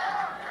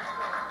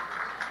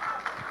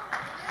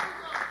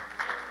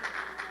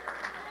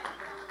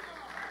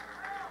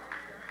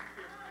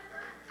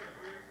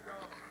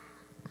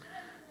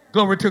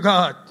 Glory to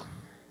God.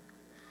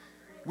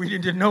 We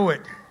need to know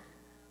it.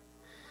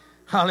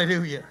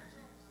 Hallelujah.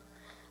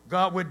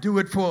 God would do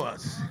it for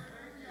us.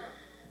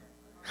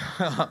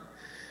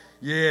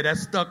 Yeah, that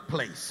stuck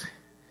place.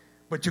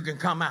 But you can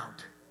come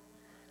out.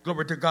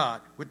 Glory to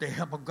God, with the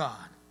help of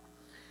God.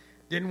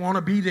 Didn't want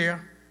to be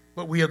there,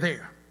 but we are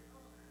there.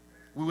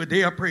 We were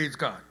there, praise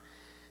God.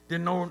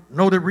 Didn't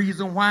know the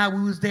reason why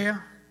we was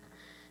there.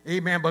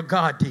 Amen, but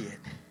God did.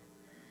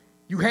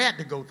 You had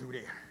to go through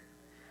there.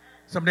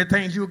 Some of the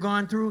things you were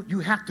going through,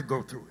 you have to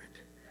go through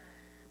it,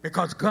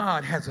 because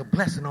God has a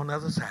blessing on the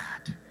other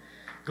side.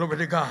 Glory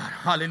to God.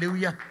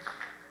 Hallelujah.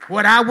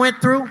 What I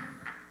went through,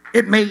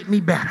 it made me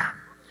better.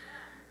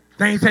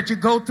 Things that you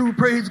go through,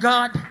 praise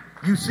God,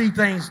 you see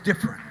things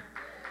different.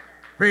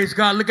 Praise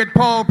God. Look at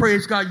Paul,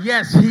 praise God.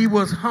 Yes, he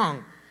was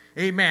hung.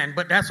 Amen.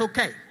 But that's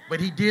okay. But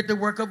he did the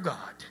work of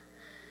God.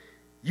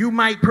 You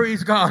might,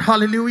 praise God,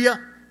 hallelujah,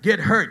 get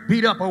hurt,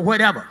 beat up, or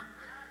whatever.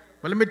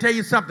 But let me tell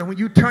you something. When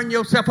you turn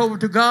yourself over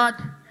to God,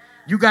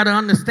 you got to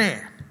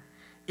understand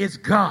it's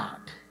God.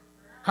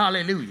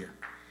 Hallelujah.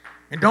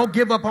 And don't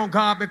give up on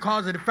God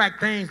because of the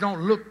fact things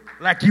don't look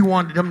like you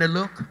wanted them to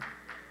look.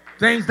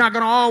 Things not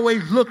going to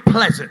always look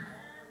pleasant.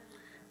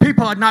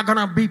 People are not going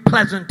to be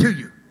pleasant to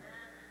you.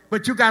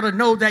 But you got to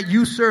know that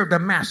you serve the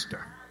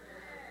master.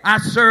 I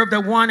serve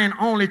the one and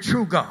only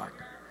true God.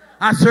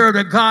 I serve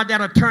the God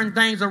that'll turn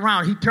things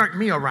around. He turned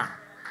me around.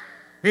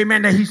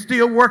 Amen. That he's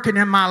still working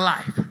in my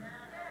life.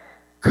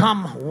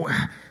 Come,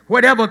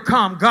 whatever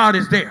come, God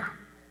is there.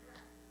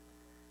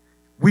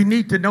 We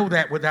need to know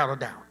that without a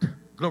doubt.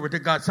 Glory to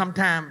God.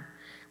 Sometimes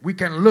we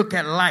can look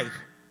at life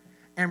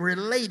and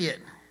relate it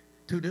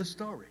to this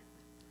story.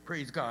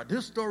 Praise God.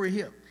 This story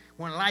here,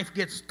 when life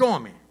gets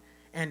stormy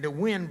and the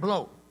wind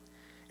blow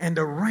and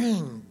the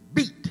rain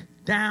beat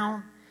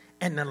down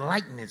and the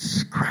lightning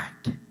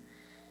strike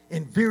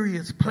in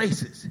various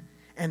places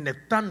and the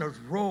thunders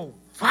roll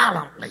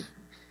violently.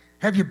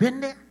 Have you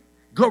been there?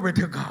 Glory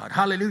to God.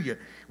 Hallelujah.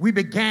 We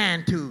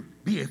began to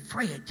be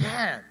afraid.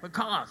 Yeah,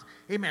 because,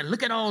 amen,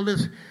 look at all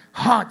this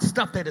hard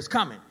stuff that is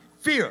coming.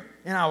 Fear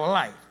in our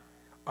life.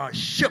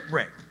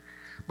 Shipwreck.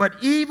 But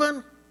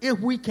even if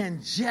we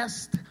can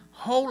just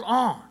hold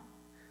on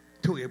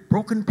to a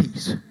broken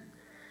piece,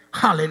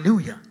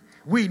 hallelujah,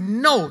 we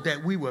know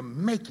that we will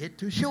make it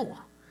to shore.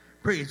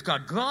 Praise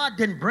God. God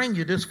didn't bring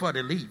you this far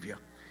to leave you.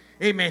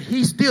 Amen.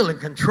 He's still in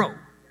control.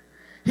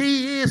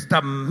 He is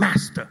the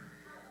master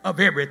of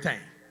everything.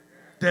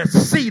 The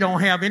sea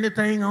don't have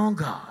anything on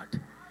God.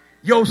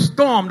 Your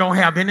storm don't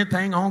have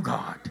anything on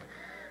God.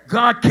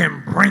 God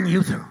can bring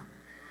you through.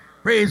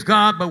 Praise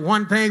God. But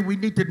one thing we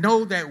need to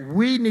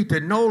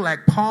know,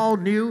 like Paul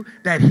knew,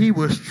 that he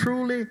was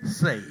truly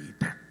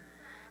saved.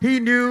 He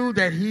knew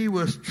that he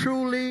was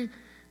truly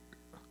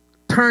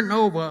turned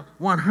over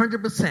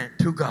 100%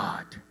 to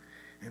God.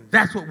 And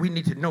that's what we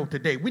need to know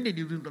today. We need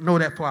to know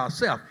that for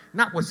ourselves,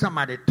 not what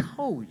somebody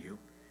told you.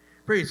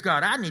 Praise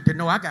God. I need to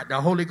know I got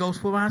the Holy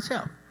Ghost for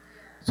myself.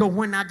 So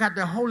when I got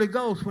the Holy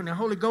Ghost, when the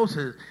Holy Ghost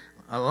is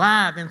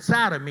alive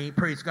inside of me,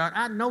 praise God,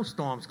 I know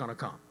storm's going to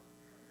come.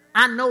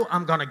 I know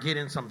I'm going to get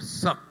in some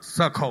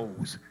suck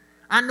holes.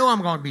 I know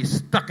I'm going to be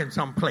stuck in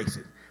some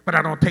places, but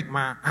I don't take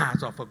my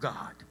eyes off of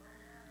God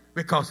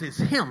because it's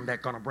him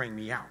that's going to bring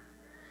me out.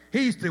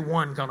 He's the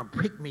one going to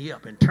pick me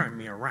up and turn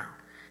me around.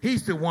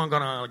 He's the one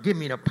going to give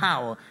me the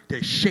power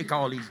to shake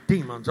all these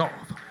demons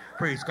off.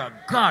 Praise God.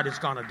 God is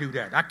going to do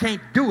that. I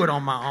can't do it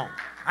on my own.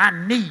 I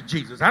need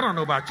Jesus. I don't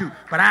know about you,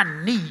 but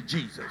I need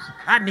Jesus.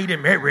 I need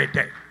him every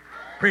day.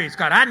 Praise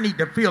God. I need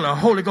to feel the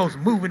Holy Ghost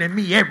moving in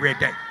me every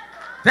day.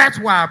 That's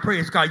why,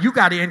 praise God, you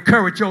got to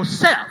encourage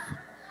yourself.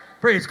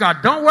 Praise God.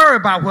 Don't worry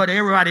about what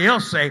everybody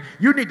else say.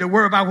 You need to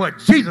worry about what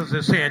Jesus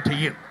is saying to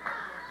you.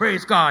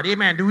 Praise God.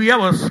 Amen. Do he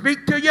ever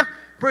speak to you?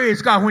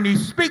 Praise God. When he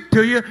speaks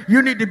to you,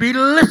 you need to be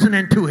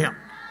listening to him.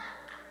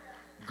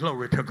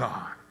 Glory to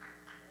God.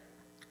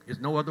 There's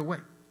no other way.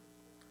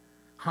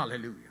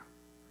 Hallelujah.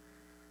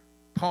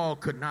 Paul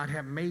could not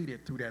have made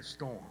it through that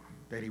storm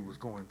that he was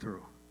going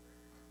through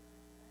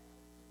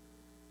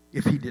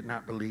if he did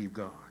not believe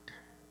God.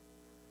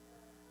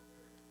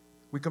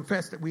 We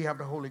confess that we have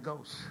the Holy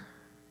Ghost,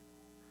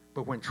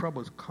 but when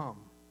troubles come,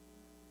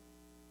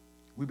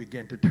 we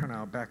begin to turn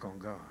our back on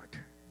God.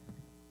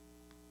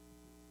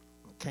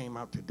 I came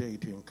out today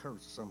to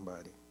encourage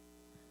somebody.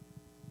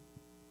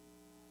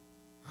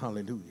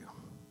 Hallelujah.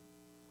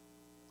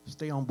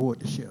 Stay on board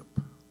the ship.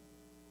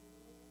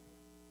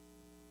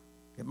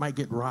 It might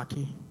get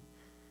rocky,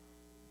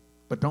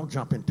 but don't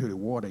jump into the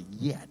water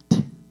yet.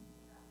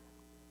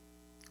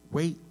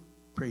 Wait,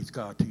 praise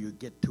God, till you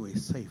get to a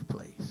safe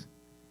place.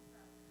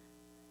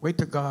 Wait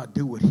till God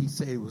do what he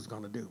said he was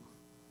going to do.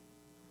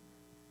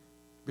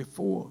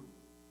 Before,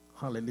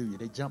 hallelujah,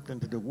 they jumped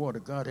into the water,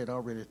 God had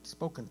already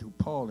spoken to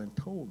Paul and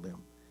told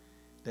them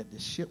that the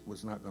ship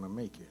was not going to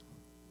make it.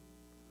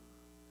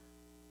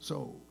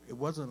 So it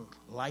wasn't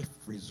life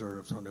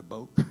reserves on the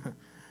boat,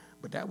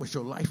 but that was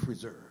your life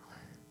reserve.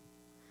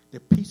 The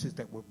pieces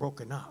that were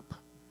broken up,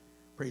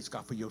 praise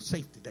God, for your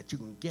safety, that you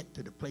can get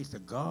to the place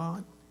that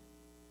God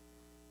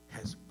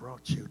has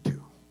brought you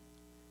to.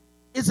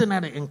 Isn't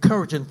that an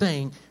encouraging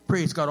thing?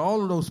 Praise God.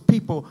 All of those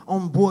people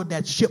on board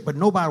that ship, but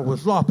nobody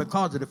was lost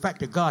because of the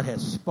fact that God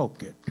has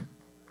spoken.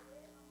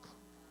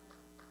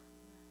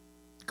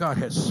 God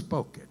has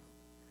spoken.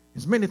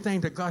 There's many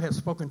things that God has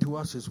spoken to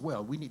us as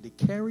well. We need to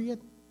carry it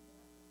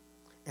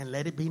and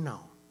let it be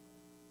known.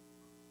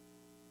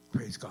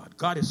 Praise God.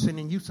 God is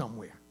sending you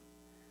somewhere.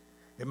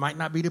 It might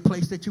not be the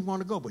place that you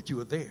want to go, but you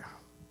are there.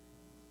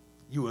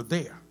 You are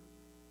there.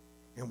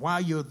 And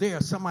while you're there,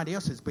 somebody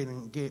else has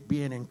been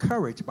being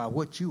encouraged by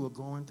what you are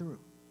going through,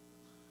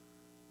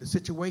 the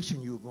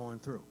situation you are going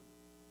through.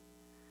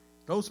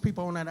 Those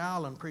people on that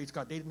island, praise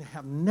God, they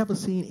have never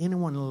seen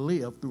anyone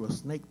live through a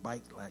snake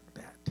bite like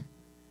that.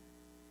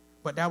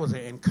 But that was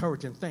an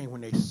encouraging thing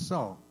when they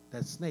saw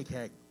that snake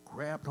had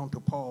grabbed onto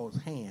Paul's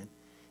hand,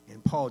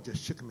 and Paul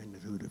just shook him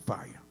into the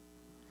fire.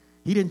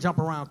 He didn't jump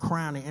around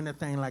crying or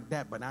anything like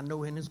that, but I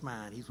know in his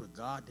mind, he said,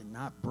 God did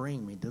not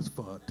bring me this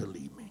far to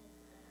leave me.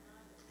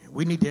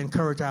 We need to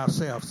encourage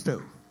ourselves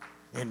too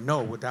and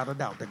know without a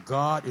doubt that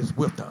God is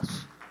with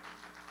us.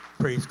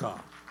 Praise God.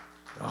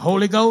 The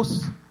Holy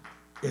Ghost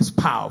is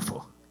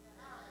powerful.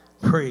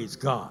 Praise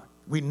God.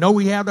 We know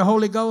we have the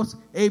Holy Ghost.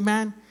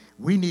 Amen.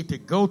 We need to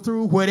go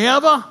through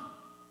whatever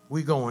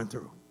we're going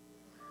through.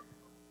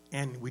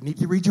 And we need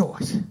to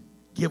rejoice.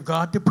 Give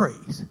God the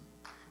praise.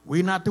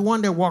 We're not the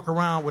one that walk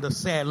around with a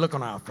sad look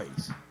on our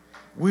face.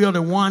 We are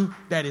the one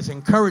that is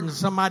encouraging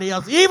somebody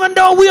else, even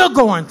though we are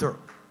going through.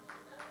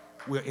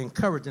 We're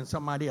encouraging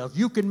somebody else.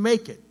 You can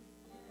make it.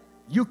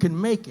 You can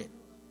make it.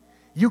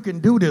 You can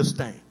do this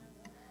thing.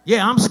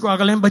 Yeah, I'm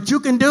struggling, but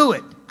you can do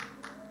it.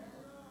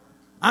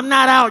 I'm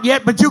not out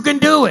yet, but you can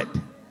do it.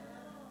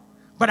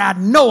 But I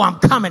know I'm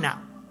coming out.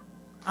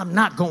 I'm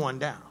not going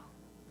down.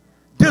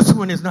 This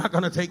one is not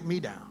going to take me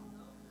down.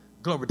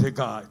 Glory to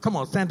God. Come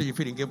on, stand to your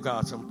feet and give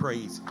God some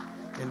praise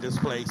in this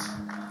place.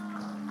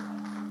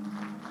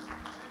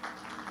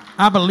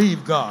 I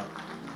believe God.